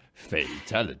wins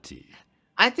fatality.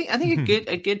 I think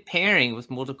a good pairing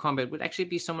with Mortal Kombat would actually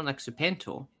be someone like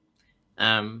Serpentor,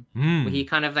 where he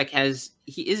kind of like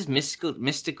he is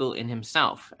mystical in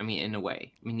himself. I mean, in a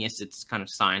way. I mean, yes, it's kind of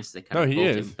science that kind of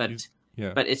built him,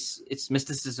 but it's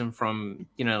mysticism from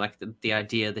like the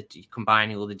idea that you're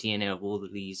combining all the DNA of all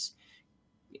of these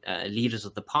leaders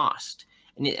of the past,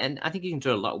 and I think you can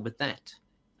do a lot with that.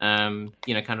 Kind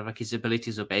of like his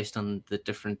abilities are based on the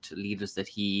different leaders that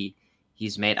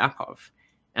he's made up of.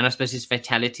 And I suppose his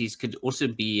fatalities could also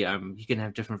be, you can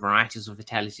have different varieties of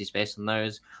fatalities based on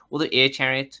those. Or the air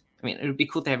chariot. I mean, it would be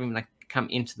cool to have him like come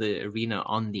into the arena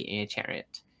on the air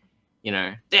chariot.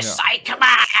 Decide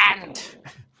command!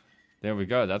 There we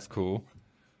go. That's cool.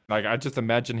 Like, I just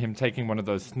imagine him taking one of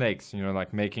those snakes,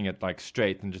 like making it like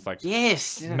straight and just like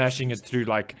smashing it through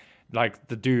like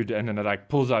the dude, and then it like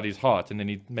pulls out his heart, and then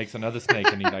he makes another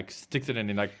snake and he like sticks it in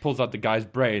and like pulls out the guy's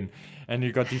brain, and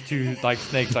you got these two like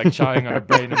snakes like chowing on a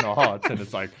brain and a heart, and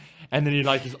it's like, and then he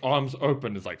like his arms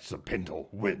open, it's like Serpentor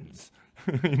wins.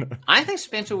 I think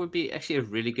Serpentor would be actually a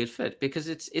really good fit, because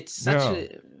it's such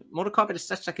Mortal Kombat is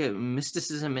such like a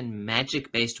mysticism and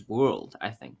magic based world.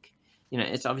 I think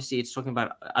it's talking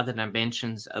about other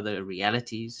dimensions, other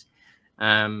realities,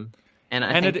 and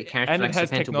I think the character like it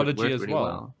has Serpentor technology would work as really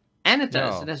well. And it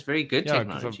does. It has very good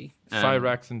technology.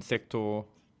 Cyrax and Sector.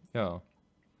 Yeah.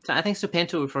 So I think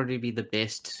Serpentor would probably be the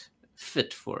best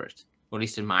fit for it, or at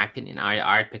least in my opinion.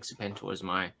 I pick Serpentor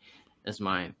as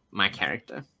my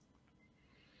character.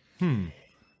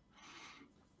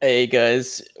 Hey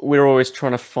guys, we're always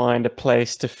trying to find a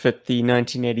place to fit the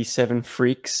 1987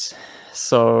 freaks.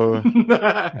 So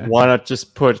why not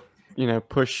just push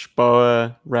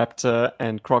Boa, Raptor,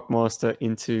 and Crocmaster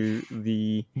into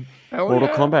the Mortal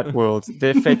Kombat world?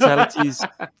 Their fatalities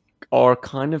are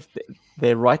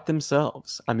they write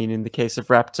themselves. I mean, in the case of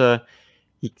Raptor,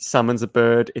 he summons a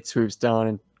bird, it swoops down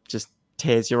and just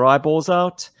tears your eyeballs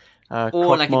out.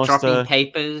 Or like dropping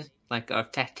papers, like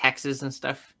of taxes and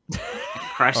stuff.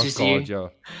 Crushes you. Yeah.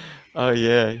 Oh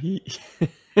yeah.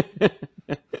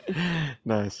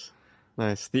 Nice.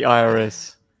 The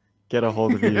IRS get a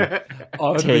hold of you.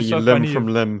 Tear you limb from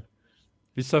limb.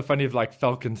 It'd be so funny if like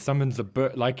Falcon summons a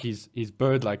bird, like his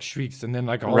bird like shrieks, and then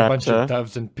like a whole bunch of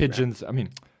doves and pigeons. I mean,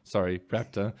 sorry,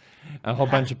 Raptor. A whole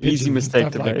bunch of pigeons. Easy mistake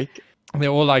and to stuff, make. They're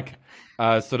all like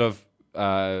sort of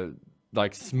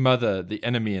like smother the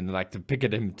enemy and like to pick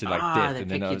at him to like death,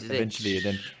 and then eventually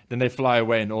then they fly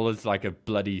away and all is like a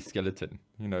bloody skeleton,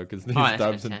 because these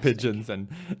doves and pigeons and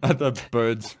other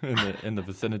birds in the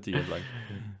vicinity of like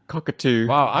cockatoo.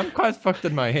 Wow, I'm quite fucked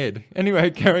in my head. Anyway,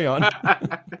 carry on.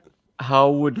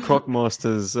 How would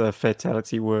Crocmaster's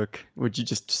fatality work? Would you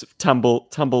just tumble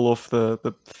off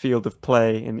the field of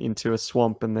play and into a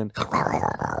swamp and then?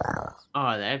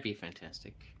 Oh, that'd be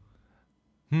fantastic.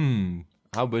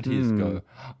 How would his go?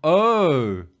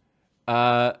 Oh,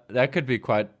 that could be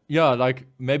quite. Yeah, like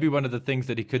maybe one of the things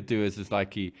that he could do is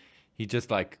like he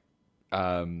just like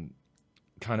kind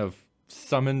of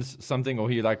summons something, or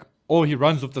he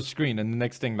runs off the screen, and the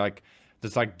next thing like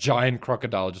this like giant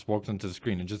crocodile just walks onto the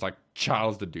screen and just like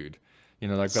chows the dude.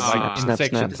 Like in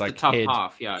sections, like head,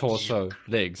 torso,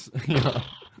 legs.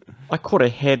 I caught a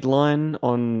headline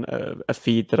on a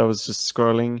feed that I was just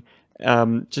scrolling,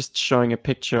 just showing a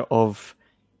picture of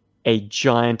a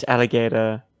giant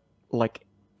alligator, like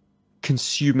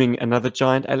consuming another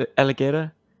giant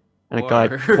alligator, and a guy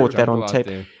caught that on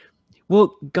tape.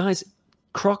 Well, guys,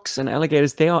 crocs and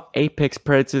alligators, they are apex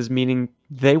predators, meaning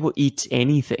they will eat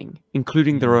anything,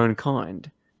 including their own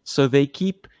kind. So they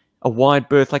keep a wide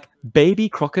berth. Like baby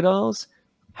crocodiles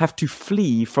have to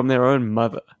flee from their own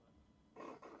mother.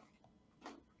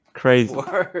 Crazy.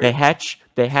 Word. They hatch,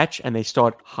 and they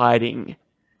start hiding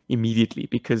immediately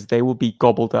because they will be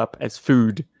gobbled up as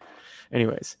food.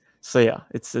 Anyways, so yeah,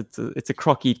 it's a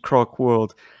croc eat croc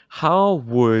world. How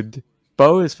would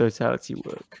Boa's fatality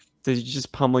work? Does he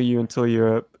just pummel you until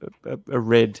you're a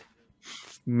red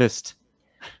mist?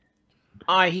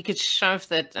 Oh, he could shove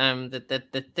that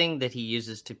the thing that he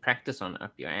uses to practice on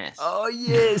up your ass. Oh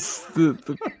yes,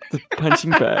 the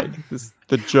punching bag,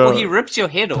 the jaw. Well, he rips your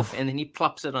head off and then he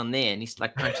plops it on there and he's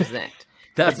like punches that.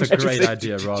 That's a great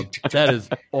idea, Rob. That is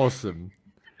awesome.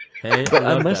 Hey, I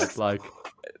love that. Like,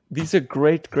 these are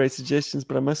great suggestions,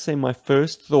 but I must say my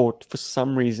first thought, for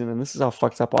some reason, and this is how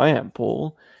fucked up I am,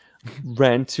 Paul,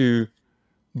 ran to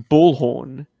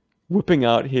Bullhorn, whipping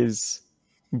out his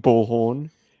bullhorn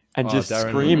and just Darren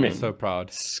screaming, so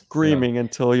proud,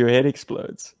 until your head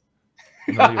explodes.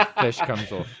 Until your flesh comes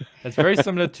off. It's very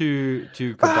similar to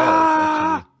Cabal,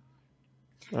 actually.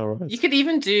 All right. You could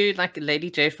even do like Lady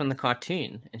J from the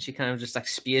cartoon, and she kind of just like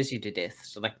spears you to death.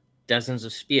 So like dozens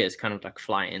of spears kind of like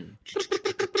fly in.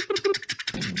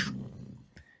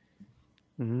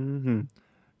 Mm-hmm.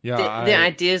 Yeah, the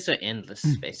ideas are endless,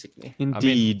 basically.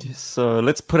 Indeed. So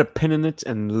let's put a pin in it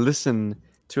and listen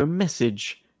to a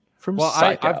message from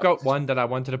I've got one that I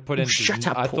wanted to put in. Shut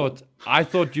up, Paul. I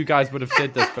thought you guys would have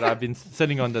said this, but I've been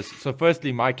sitting on this. So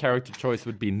firstly, my character choice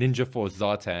would be Ninja Force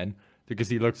Zartan, because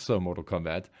he looks so Mortal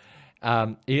Kombat.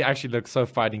 He actually looks so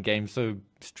fighting game, so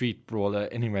street brawler.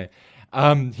 Anyway,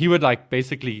 he would like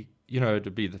basically, to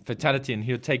be the fatality, and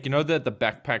he would take, the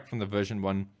backpack from the version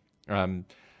 1,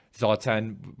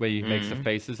 Zartan, where he makes the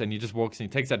faces, and he just walks and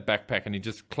he takes that backpack and he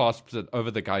just clasps it over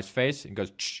the guy's face and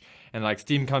goes, and like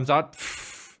steam comes out,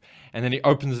 and then he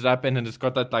opens it up and then it's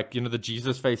got that like, the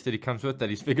Jesus face that he comes with, that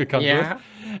his figure comes with,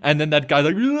 and then that guy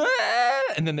like,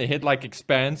 and then the head like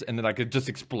expands and then like it just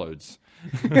explodes.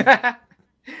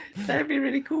 That'd be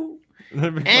really cool.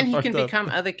 And he can become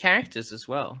other characters as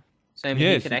well. So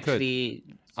he could actually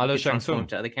transform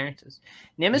to other characters.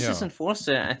 Nemesis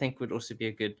Enforcer, I think, would also be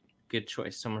a good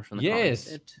choice. Someone from the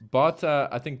yes, Bart.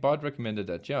 I think Bart recommended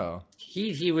that. Yeah,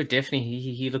 he would definitely.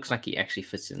 He looks like he actually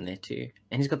fits in there too.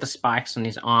 And he's got the spikes on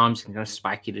his arms. He can kind of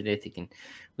spike you to death. He can,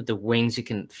 with the wings, he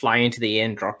can fly into the air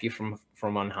and drop you from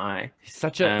on high. He's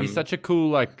such a cool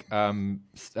like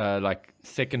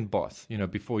second boss. You know,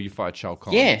 before you fight Shao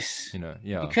Kahn. Yes. You know,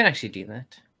 yeah. You can actually do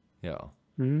that. Yeah.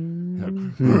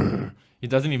 Mm-hmm. He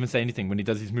doesn't even say anything when he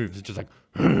does his moves. It's just like.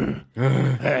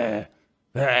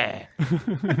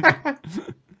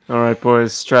 All right,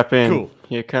 boys, strap in. Cool.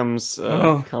 Here comes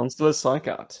Counselor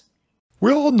Psychart.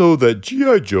 We all know that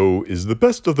G.I. Joe is the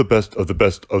best of the best of the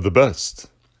best of the best.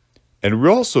 And we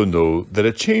also know that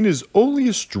a chain is only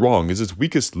as strong as its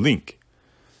weakest link.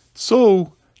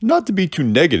 So, not to be too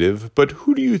negative, but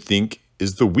who do you think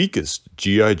is the weakest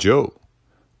G.I. Joe?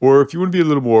 Or if you want to be a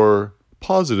little more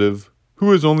positive,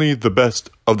 who is only the best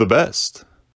of the best?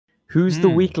 Who's the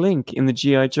weak link in the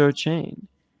G.I. Joe chain?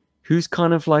 Who's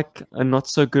kind of like a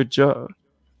not-so-good Joe?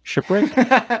 Shipwreck?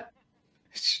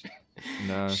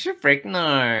 No. Shipwreck,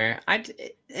 no.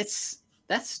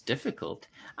 That's difficult.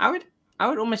 I would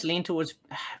almost lean towards.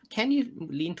 Can you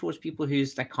lean towards people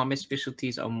whose like combat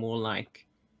specialties are more like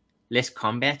less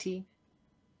combat-y?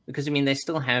 Because I mean, they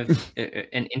still have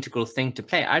an integral thing to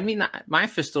play. I mean, my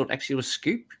first thought actually was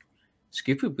Scoop.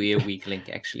 Scoop would be a weak link,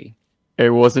 actually. It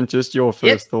wasn't just your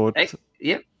first thought.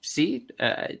 Yep. See,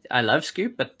 I love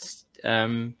Scoop, but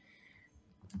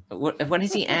what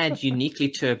does he add uniquely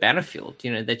to a battlefield?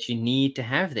 You know, that you need to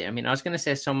have there. I mean, I was going to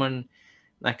say someone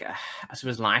like I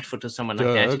suppose Lightfoot or someone like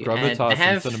that. Gravitas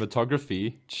and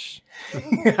cinematography.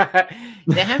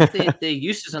 They have their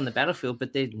uses on the battlefield,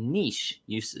 but they're niche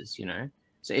uses. You know,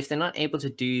 so if they're not able to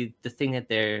do the thing that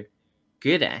they're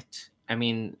good at, I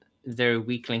mean, they're a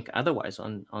weak link otherwise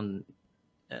on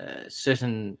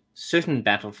certain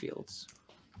battlefields.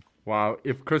 Wow,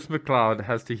 if Chris McLeod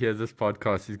has to hear this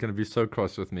podcast, he's going to be so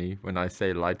cross with me when I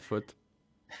say Lightfoot.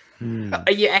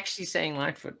 Are you actually saying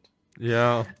Lightfoot?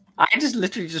 Yeah. I just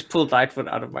literally just pulled Lightfoot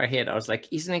out of my head. I was like,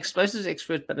 he's an explosives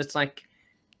expert, but it's like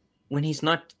when he's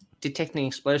not detecting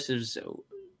explosives,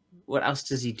 what else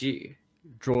does he do?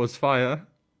 Draws fire.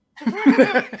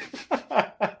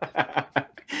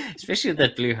 Especially with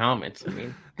that blue helmet. I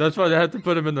mean, that's why they had to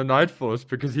put him in the Night Force,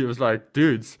 because he was like,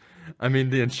 dudes, I mean,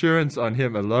 the insurance on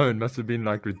him alone must have been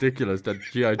like ridiculous that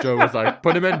G.I. Joe was like,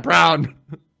 put him in brown.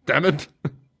 Damn it.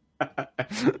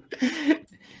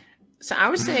 So I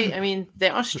would say, I mean,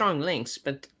 there are strong links,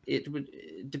 but it would,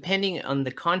 depending on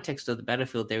the context of the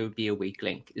battlefield, there would be a weak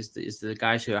link. Is the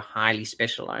guys who are highly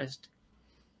specialized.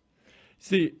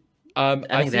 See,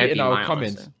 I see in our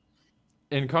comments. Answer.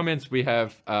 In comments, we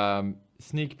have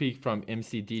Sneak Peek from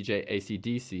MCDJ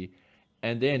ACDC,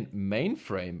 and then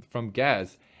Mainframe from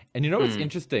Gaz. And you know what's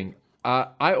interesting?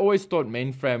 I always thought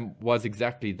Mainframe was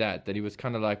exactly that he was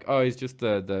kind of like, oh, he's just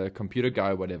the computer guy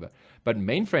or whatever. But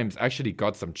Mainframe's actually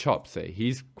got some chops, eh?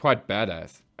 He's quite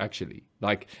badass, actually.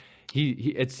 Like, he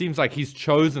it seems like he's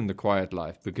chosen the quiet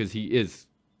life because he is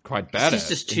quite badass. He's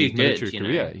just too good, you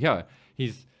know? Yeah,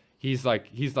 he's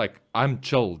like, I'm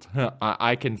chilled.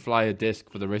 I can fly a desk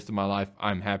for the rest of my life.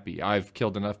 I'm happy. I've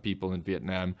killed enough people in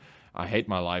Vietnam. I hate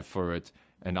my life for it.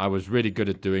 And I was really good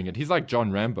at doing it. He's like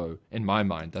John Rambo in my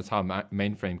mind. That's how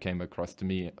Mainframe came across to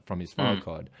me from his file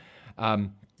card.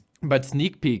 But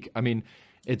Sneak Peek, I mean,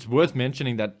 it's worth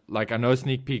mentioning that, like, I know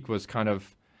Sneak Peek was kind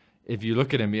of, if you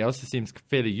look at him, he also seems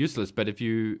fairly useless. But if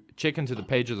you check into the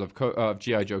pages of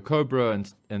G.I. Joe Cobra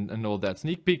and all that,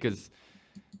 Sneak Peek is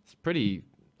pretty,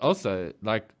 also,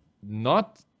 like,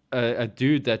 not a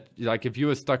dude that, like, if you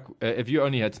were stuck, if you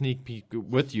only had Sneak Peek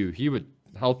with you, he would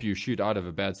help you shoot out of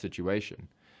a bad situation.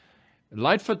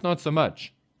 Lightfoot, not so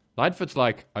much. Lightfoot's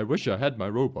like, I wish I had my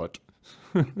robot.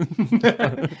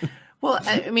 Well,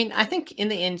 I mean, I think in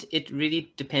the end, it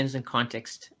really depends on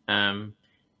context. And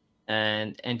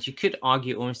you could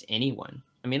argue almost anyone.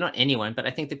 I mean, not anyone, but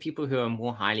I think the people who are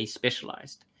more highly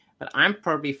specialized. But I'm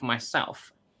probably, for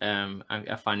myself,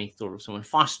 I finally thought of someone,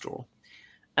 Fast Draw.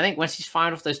 I think once he's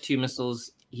fired off those 2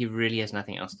 missiles, he really has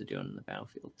nothing else to do on the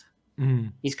battlefield.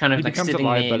 He's kind of like sitting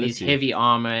there in his heavy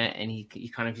armor, and he's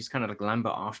kind of like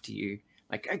lumber after you,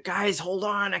 like, hey, guys, hold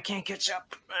on, I can't catch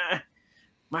up.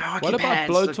 My hockey pads.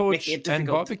 What about Blowtorch and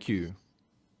Barbecue?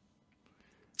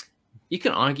 You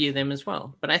can argue them as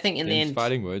well, but I think in the end,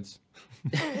 fighting words.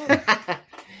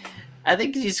 I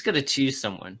think you just got to choose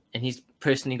someone, and he's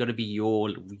personally got to be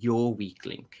your weak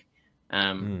link.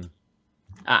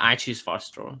 I choose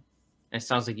Fast Draw. It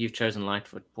sounds like you've chosen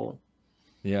Lightfoot, Paul.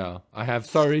 Yeah, I have.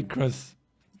 Sorry, Chris.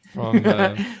 From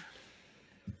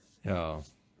yeah,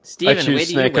 Steven, I choose where do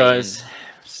Snake you Eyes.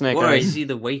 Snake Eyes. Is he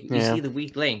the weak? Is he the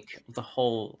weak link of the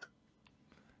whole?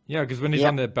 Yeah, because when he's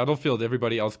on the battlefield,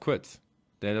 everybody else quits.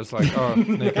 They're just like, oh,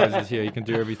 Snake Eyes is here. He can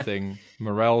do everything.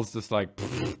 Morale's just like,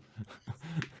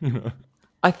 you know.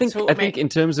 I think in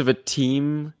terms of a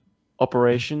team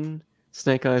operation,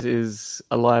 Snake Eyes is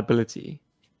a liability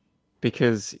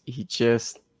because he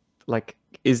just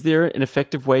is there an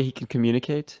effective way he can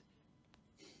communicate?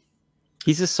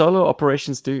 He's a solo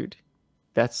operations dude.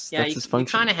 That's his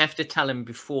function. You kind of have to tell him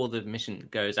before the mission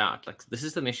goes out. Like, this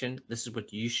is the mission. This is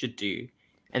what you should do.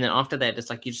 And then after that, it's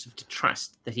like you just have to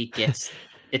trust that he gets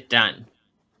it done.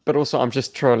 But also, I'm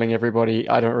just trolling everybody.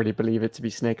 I don't really believe it to be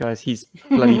Snake Eyes. He's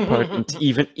bloody potent.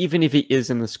 Even if he is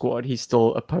in the squad, he's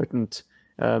still a potent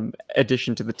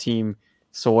addition to the team.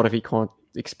 So what if he can't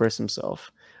express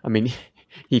himself? I mean,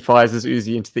 he fires his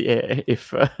Uzi into the air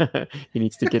if he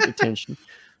needs to get attention.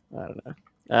 I don't know.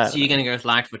 So you're going to go with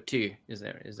Lightfoot too? Is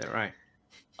that right?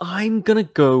 I'm going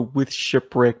to go with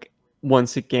Shipwreck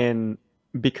once again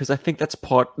because I think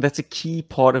that's a key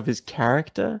part of his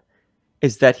character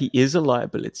is that he is a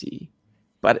liability.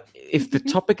 But if the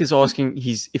topic is asking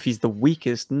if he's the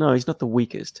weakest, no, he's not the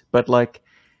weakest. But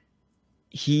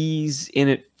he's in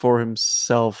it for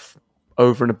himself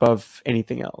over and above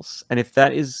anything else. And if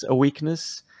that is a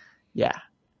weakness, yeah.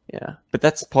 But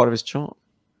that's part of his charm.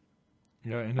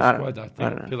 Yeah, in a squad,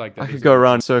 I feel like that I could go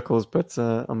around in circles, but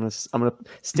I'm gonna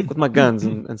stick with my guns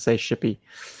and say Shippy.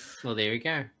 Well, there we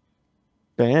go.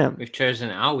 Bam. We've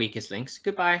chosen our weakest links.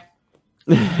 Goodbye.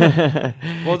 Well,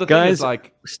 the guys, thing is,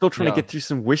 we're still trying to get through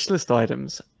some wish list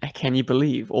items. Can you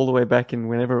believe? All the way back in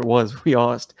whenever it was, we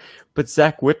asked. But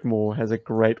Zach Whitmore has a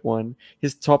great one.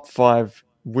 His top 5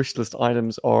 wish list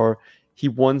items are: he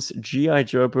wants G.I.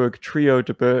 Joeberg Trio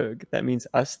de Berg. That means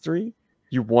us 3.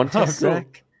 You want us, cool.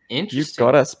 Zach? Interesting. You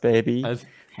got us, baby. As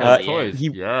toys.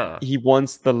 He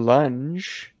wants the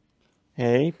lunge.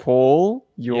 Hey, Paul,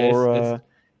 you're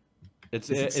it's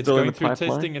still going in the through pipeline?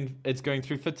 testing and it's going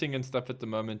through fitting and stuff at the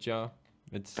moment. Yeah,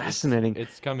 it's fascinating.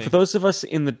 It's coming. For those of us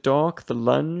in the dark, the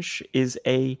lunge is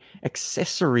a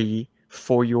accessory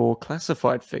for your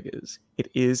classified figures. It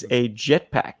is a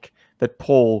jetpack that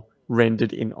Paul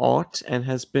rendered in art and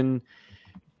has been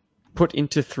put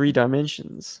into 3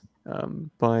 dimensions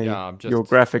by your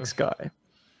graphics guy.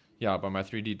 Yeah, by my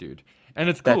 3D dude. And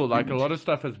it's cool. Like, a lot of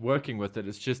stuff is working with it.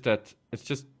 It's just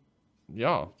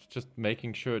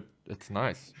making sure it's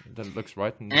nice, that it looks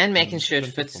right, and making sure it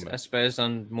fits, I suppose,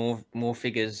 on more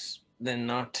figures than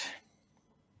not.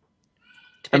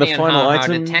 Depending And the final on how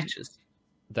item it attaches.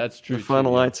 That's true. The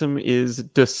final item is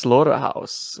the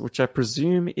Slaughterhouse, which I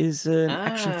presume is an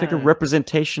action figure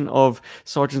representation of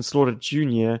Sergeant Slaughter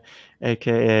Jr.,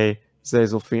 aka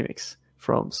Zazel Phoenix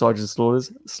from Sergeant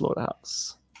Slaughter's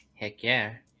Slaughterhouse. Heck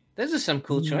yeah. Those are some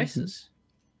cool choices.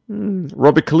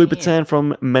 Robert Kalubitan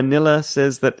from Manila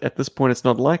says that at this point it's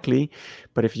not likely,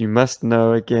 but if you must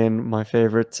know, again, my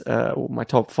favorite, my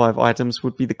top 5 items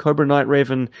would be the Cobra Night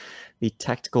Raven, the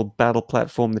Tactical Battle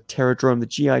Platform, the Terradrome, the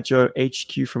G.I. Joe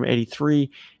HQ from 83,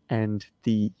 and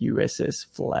the USS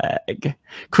Flag.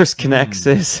 Chris Knack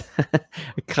says,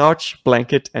 a couch,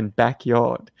 blanket, and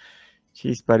backyard.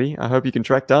 Jeez, buddy, I hope you can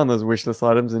track down those wishlist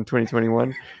items in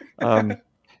 2021.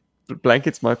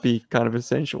 Blankets might be kind of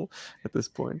essential at this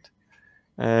point.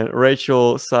 And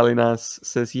Rachel Salinas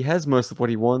says he has most of what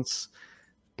he wants,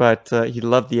 but he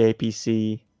loved the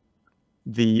APC,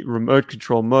 the remote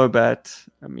control Mobat.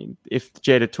 I mean, if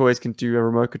Jada Toys can do a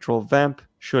remote control Vamp,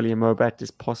 surely a Mobat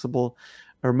is possible.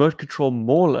 A remote control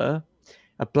Mauler,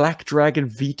 a Black Dragon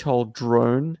VTOL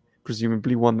drone,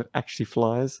 presumably one that actually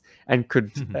flies and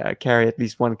could carry at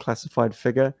least one classified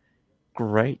figure.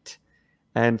 Great.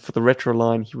 And for the retro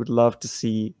line, he would love to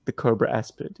see the Cobra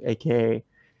Aspid, aka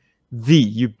the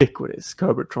ubiquitous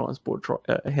Cobra transport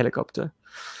helicopter.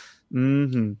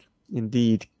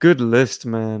 Indeed. Good list,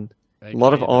 man. A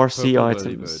lot of RC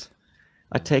items.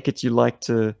 I take it you like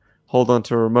to hold on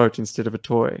to a remote instead of a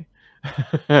toy.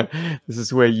 This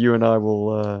is where you and I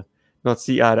will not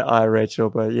see eye to eye, Rachel,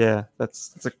 but yeah,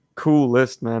 that's a cool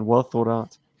list, man. Well thought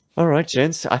out. All right,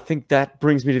 gents. I think that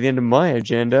brings me to the end of my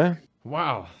agenda.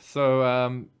 Wow.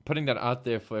 So putting that out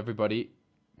there for everybody,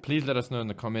 please let us know in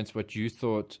the comments what you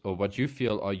thought or what you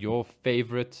feel are your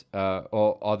favorite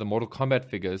or are the Mortal Kombat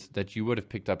figures that you would have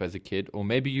picked up as a kid, or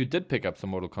maybe you did pick up some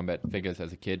Mortal Kombat figures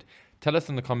as a kid. Tell us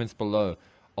in the comments below.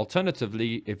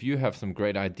 Alternatively, if you have some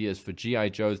great ideas for G.I.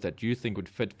 Joes that you think would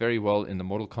fit very well in the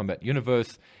Mortal Kombat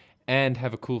universe and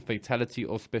have a cool fatality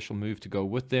or special move to go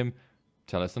with them,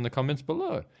 tell us in the comments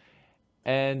below.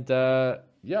 And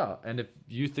and if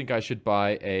you think I should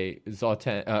buy a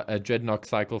Dreadnought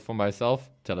cycle for myself,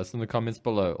 tell us in the comments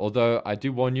below. Although I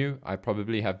do warn you, I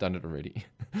probably have done it already.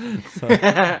 So,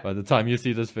 by the time you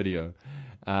see this video,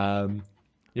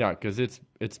 because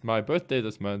it's my birthday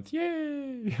this month.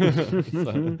 Yay!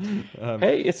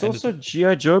 Hey, it's also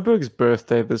G.I. Joeberg's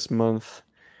birthday this month.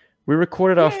 We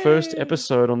recorded our first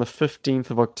episode on the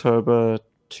 15th of October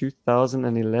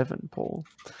 2011, Paul.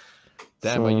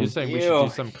 Damn, are you saying we should do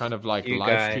some kind of like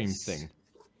live stream thing?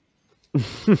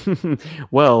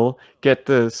 Well, get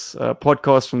this.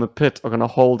 Podcast from the Pit are going to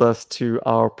hold us to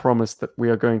our promise that we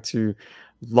are going to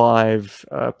live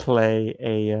play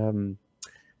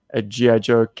a G.I.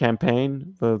 Joe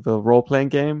campaign, the role-playing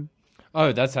game.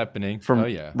 Oh, that's happening. From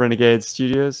Renegade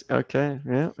Studios. Okay,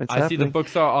 yeah, it's happening. I see the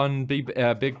books are on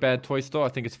Big Bad Toy Store. I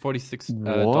think it's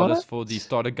 $46 for the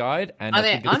starter guide, and I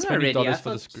think it's $20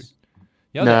 for the screen.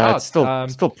 Yeah, no, it's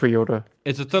still pre-order.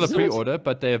 It's still a pre-order,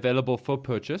 but they're available for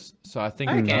purchase. So I think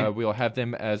we'll have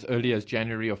them as early as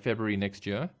January or February next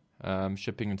year,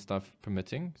 shipping and stuff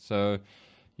permitting. So,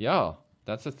 yeah,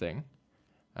 that's a thing.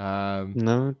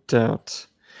 No doubt.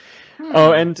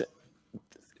 Oh, and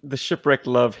the Shipwreck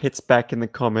Love hits back in the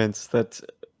comments that,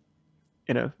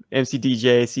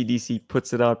 MCDJ CDC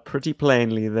puts it out pretty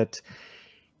plainly that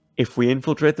if we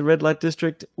infiltrate the Red Light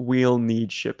District, we'll need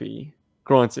Shippy.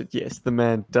 Granted, yes, the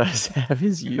man does have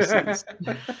his uses.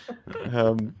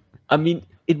 I mean,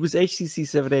 it was HCC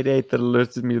 788 that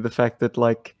alerted me to the fact that,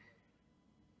 like,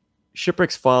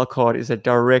 Shipwreck's file card is a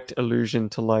direct allusion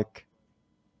to, like,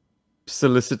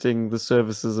 soliciting the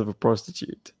services of a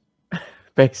prostitute.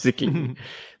 Basically,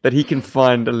 that he can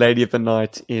find a lady of the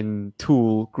night in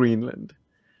Tool, Greenland.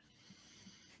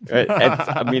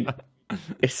 I mean,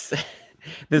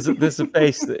 there's a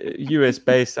base, US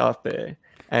base out there,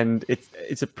 and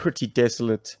it's a pretty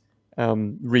desolate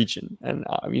region. And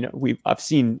I've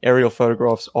seen aerial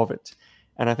photographs of it,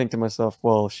 and I think to myself,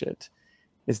 well, shit,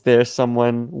 is there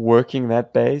someone working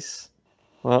that base?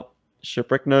 Well,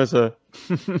 Shipwreck knows her,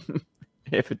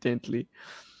 evidently.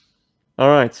 All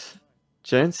right.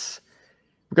 Gents,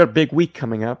 we've got a big week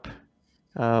coming up.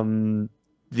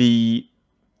 The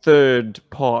third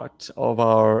part of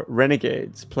our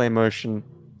Renegades play motion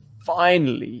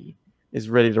finally is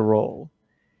ready to roll.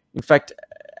 In fact,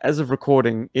 as of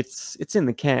recording, it's in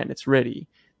the can. It's ready.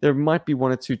 There might be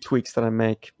one or two tweaks that I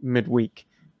make midweek,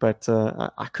 but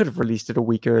I could have released it a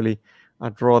week early.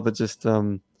 I'd rather just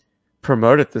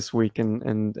promote it this week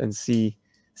and see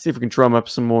if we can drum up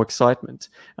some more excitement.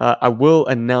 I will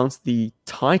announce the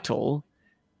title.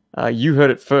 You heard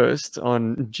it first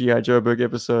on G.I. Joburg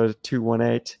episode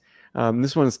 218.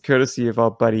 This one is courtesy of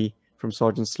our buddy from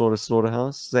Sergeant Slaughter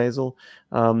Slaughterhouse, Zazel.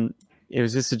 It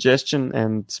was his suggestion,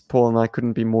 and Paul and I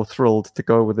couldn't be more thrilled to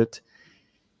go with it.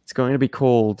 It's going to be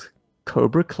called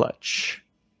Cobra Clutch.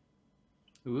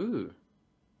 Ooh.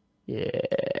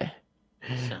 Yeah.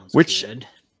 Sounds good.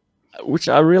 Which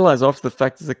I realize after the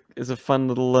fact is a fun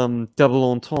little double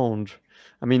entendre.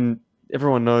 I mean,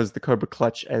 everyone knows the Cobra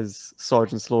Clutch as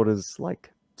Sergeant Slaughter's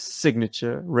like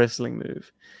signature wrestling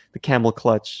move. The camel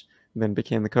clutch then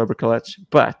became the Cobra Clutch,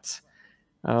 but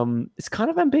it's kind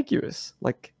of ambiguous.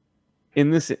 Like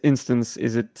in this instance,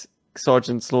 is it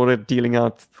Sergeant Slaughter dealing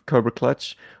out Cobra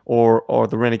Clutch, or are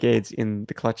the Renegades in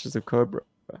the clutches of Cobra?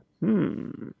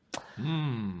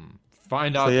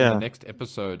 Find out in the next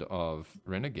episode of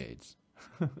Renegades.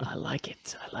 I like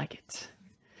it.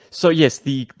 So yes,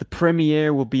 the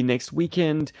premiere will be next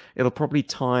weekend. It'll probably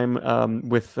time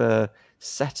with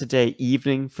Saturday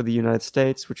evening for the United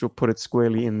States, which will put it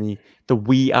squarely in the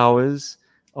wee hours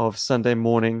of Sunday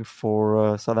morning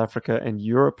for South Africa and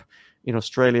Europe. In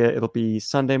Australia, it'll be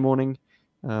Sunday morning,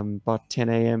 about 10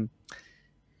 a.m.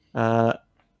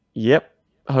 Yep.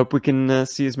 I hope we can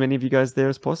see as many of you guys there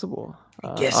as possible.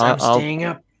 Guess I'm staying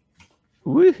up.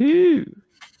 Woohoo!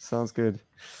 Sounds good.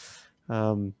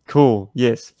 Cool.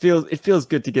 Yes, it feels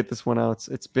good to get this one out.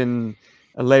 It's been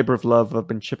a labor of love. I've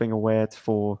been chipping away at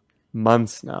for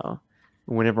months now.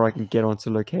 Whenever I can get onto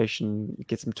location,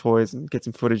 get some toys and get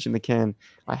some footage in the can,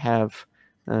 I have.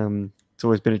 It's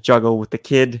always been a juggle with the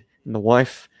kid and the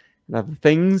wife and other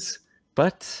things,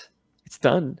 but it's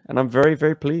done, and I'm very,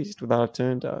 very pleased with how it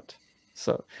turned out.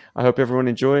 So I hope everyone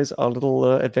enjoys our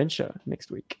little adventure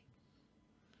next week.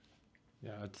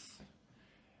 Yeah,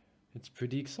 it's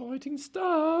pretty exciting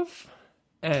stuff.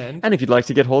 And if you'd like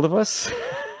to get hold of us,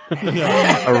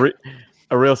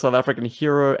 a real South African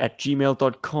hero at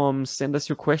gmail.com. Send us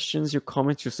your questions, your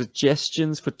comments, your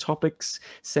suggestions for topics.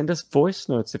 Send us voice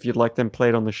notes if you'd like them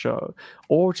played on the show.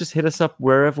 Or just hit us up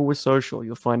wherever we're social.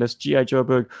 You'll find us G.I.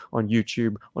 Joburg on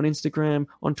YouTube, on Instagram,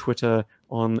 on Twitter,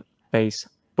 on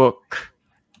Facebook.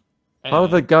 How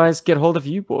do the guys get hold of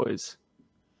you boys?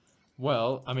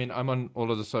 Well, I mean, I'm on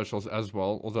all of the socials as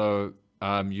well, although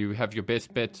you have your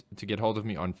best bet to get hold of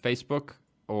me on Facebook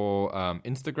or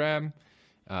Instagram,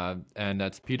 and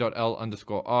that's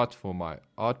p.l_art for my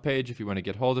art page if you want to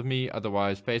get hold of me.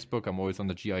 Otherwise, Facebook, I'm always on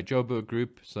the G.I. Joburg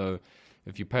group, so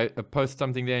If you post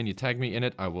something there and you tag me in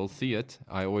it, I will see it.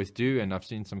 I always do, and I've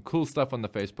seen some cool stuff on the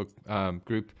Facebook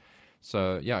group.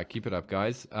 So yeah, keep it up,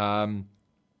 guys.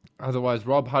 Otherwise,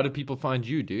 Rob, how do people find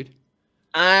you, dude?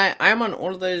 I'm on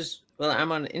all of those. Well,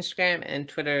 I'm on Instagram and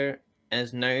Twitter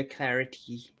as No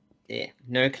Clarity there.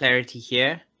 No Clarity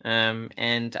here.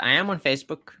 And I am on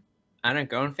Facebook. I don't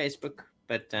go on Facebook,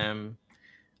 but I'm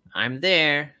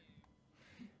there.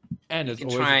 And you can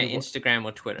try Instagram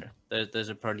or Twitter. Those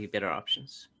are probably better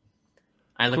options.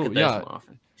 I look at those more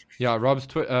often. Yeah, Rob's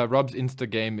Insta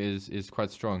game is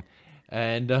quite strong,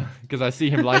 and because I see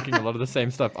him liking a lot of the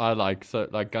same stuff I like, so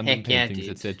like Gundam paintings,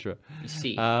 etc. You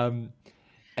see.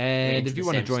 And if you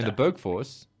want to join the Berg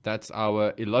Force, that's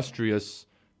our illustrious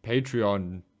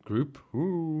Patreon group,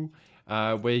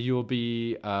 where you'll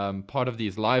be part of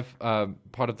the live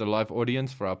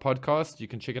audience for our podcast. You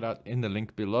can check it out in the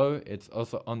link below. It's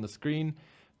also on the screen.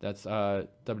 That's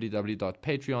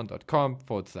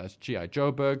www.patreon.com/G.I.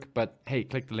 Joeberg. But hey,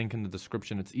 click the link in the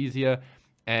description. It's easier.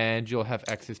 And you'll have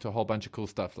access to a whole bunch of cool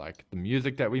stuff like the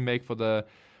music that we make for the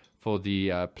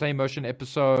Play Motion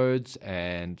episodes,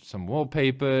 and some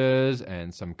wallpapers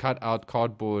and some cut out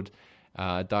cardboard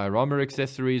diorama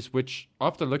accessories, which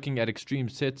after looking at extreme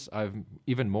sets, I'm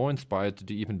even more inspired to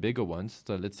do even bigger ones.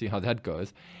 So let's see how that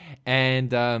goes. And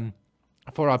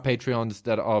for our Patreons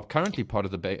that are currently part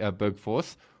of the Berg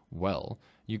Force, well,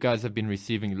 you guys have been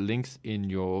receiving links in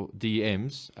your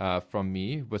DMs from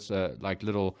me with like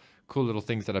cool little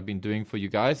things that I've been doing for you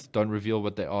guys. Don't reveal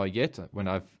what they are yet. When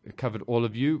I've covered all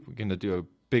of you, we're going to do a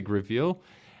big reveal.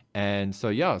 And so,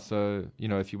 yeah,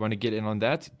 if you want to get in on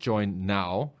that, join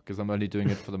now, because I'm only doing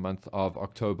it for the month of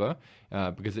October,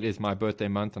 because it is my birthday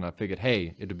month, and I figured,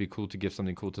 hey, it would be cool to give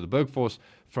something cool to the Berg Force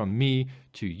from me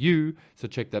to you. So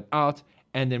check that out.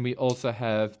 And then we also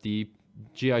have the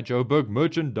G.I. Joe Berg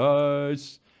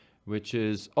merchandise, which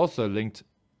is also linked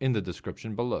in the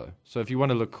description below. So if you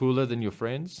want to look cooler than your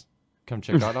friends, come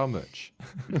check out our merch.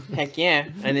 Heck yeah.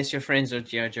 Unless your friends are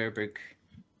G.I. Joe Berg,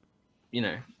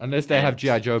 Unless they have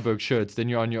G.I. Joe Berg shirts, then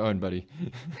you're on your own, buddy.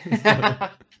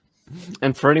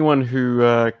 And for anyone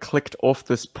who clicked off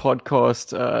this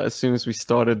podcast as soon as we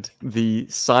started the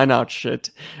sign-out shit,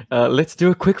 let's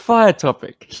do a quick fire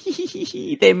topic.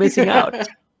 They're missing out.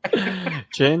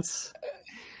 Gents,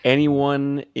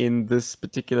 anyone in this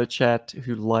particular chat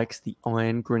who likes the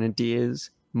Iron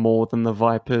Grenadiers more than the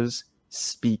Vipers,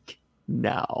 speak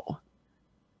now.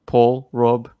 Paul,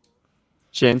 Rob,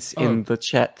 gents in the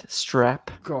chat,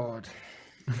 strap. God.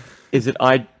 Is it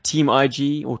Team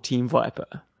IG or Team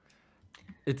Viper?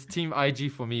 It's Team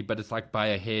IG for me, but it's like by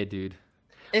a hair, dude.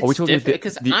 It's different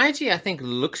because IG, I think,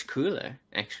 looks cooler,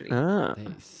 actually.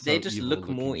 They just look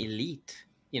more elite,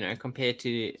 compared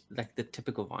to like the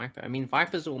typical Viper. I mean,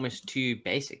 Viper's almost too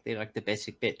basic. They're like the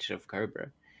basic bitch of Cobra.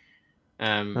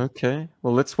 Okay.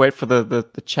 Well, let's wait for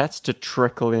the chats to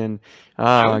trickle in.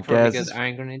 Gaz goes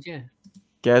Iron Grenadier.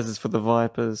 Gaz is for the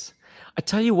Vipers. I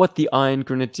tell you what the Iron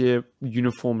Grenadier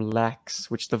uniform lacks,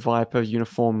 which the Viper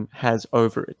uniform has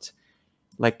over it.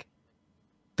 Like,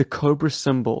 the Cobra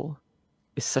symbol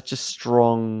is such a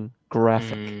strong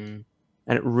graphic, and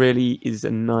it really is a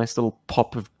nice little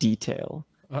pop of detail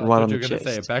right on the chest.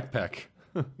 I thought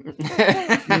you were going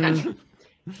to say a backpack.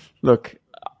 Look,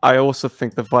 I also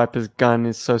think the Viper's gun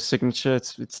is so signature.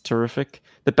 It's terrific.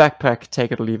 The backpack,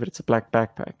 take it or leave it. It's a black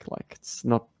backpack. Like, it's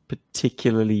not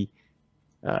particularly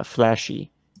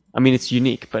flashy. I mean, it's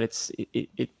unique, but it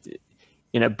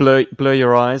blur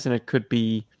your eyes, and it could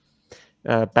be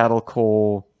Battle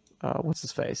Core. What's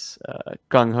his face?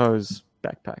 Gung Ho's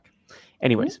backpack.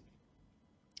 Anyways,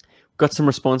 got some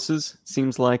responses.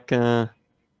 Seems like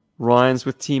Ryan's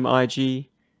with Team IG,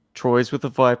 Troy's with the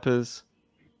Vipers,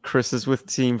 Chris is with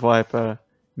Team Viper,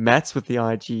 Matt's with the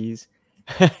IGs,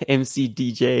 MC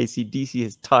DJ ACDC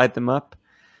has tied them up.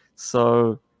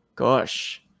 So,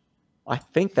 gosh, I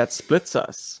think that splits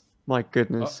us. My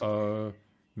goodness.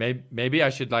 Maybe I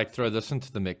should throw this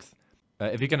into the mix.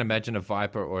 If you can imagine a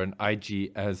Viper or an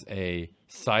IG as a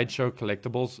Sideshow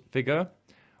collectibles figure,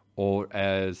 or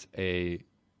as a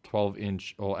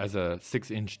 12-inch or as a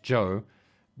 6-inch Joe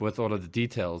with all of the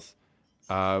details,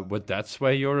 would that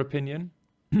sway your opinion?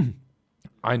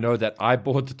 I know that I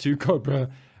bought the 2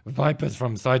 Cobra Vipers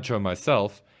from Sideshow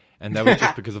myself, and that was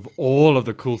just because of all of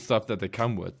the cool stuff that they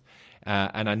come with.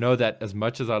 And I know that as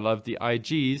much as I love the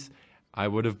IGs, I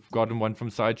would have gotten one from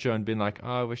Sideshow and been like,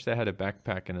 oh, I wish they had a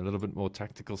backpack and a little bit more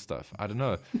tactical stuff. I don't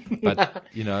know. But,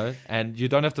 and you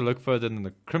don't have to look further than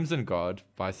the Crimson Guard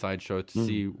by Sideshow to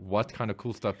see what kind of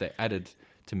cool stuff they added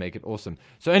to make it awesome.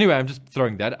 So anyway, I'm just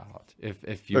throwing that out.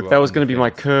 If you Look, that was going to be my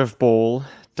curveball.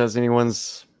 Does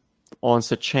anyone's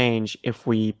answer change if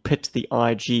we pit the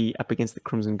IG up against the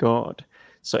Crimson Guard?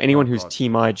 So anyone who's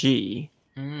Team IG,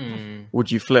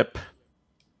 would you flip?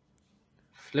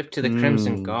 Flip to the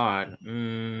Crimson Guard.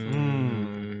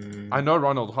 I know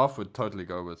Ronald Hoff would totally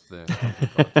go with the.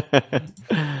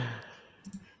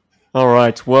 All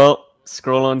right. Well,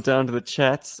 scroll on down to the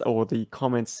chats or the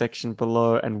comments section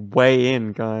below and weigh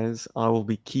in, guys. I will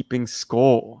be keeping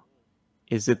score.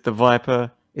 Is it the Viper?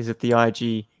 Is it the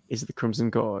IG? Is it the Crimson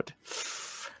Guard?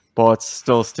 Bart's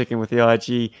still sticking with the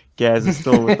IG. Gaz is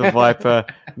still with the Viper.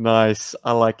 Nice.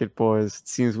 I like it, boys. It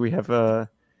seems we have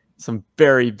some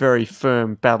very, very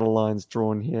firm battle lines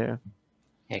drawn here.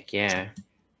 Heck yeah.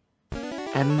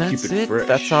 And that's it. Fresh.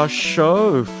 That's our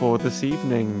show for this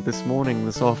evening, this morning,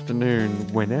 this afternoon,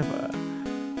 whenever.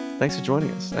 Thanks for joining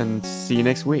us, and see you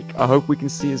next week. I hope we can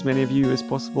see as many of you as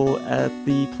possible at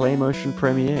the PlayMotion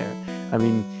premiere. I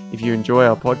mean, if you enjoy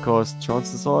our podcast,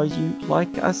 chances are you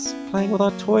like us playing with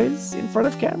our toys in front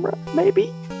of camera.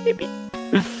 Maybe.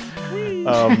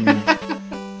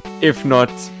 If not,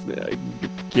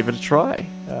 give it a try.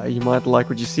 You might like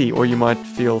what you see, or you might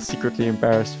feel secretly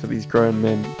embarrassed for these grown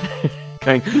men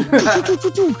going.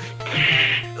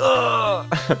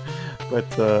 But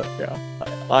yeah,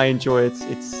 I enjoy it.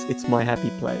 It's my happy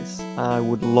place. I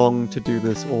would long to do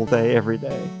this all day, every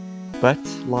day, but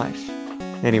life.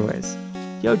 Anyways,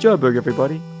 yo, Joburg,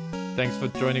 everybody. Thanks for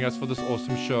joining us for this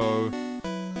awesome show.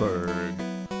 Berg.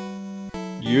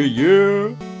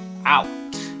 Yeah. Out.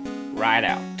 Right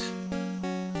out.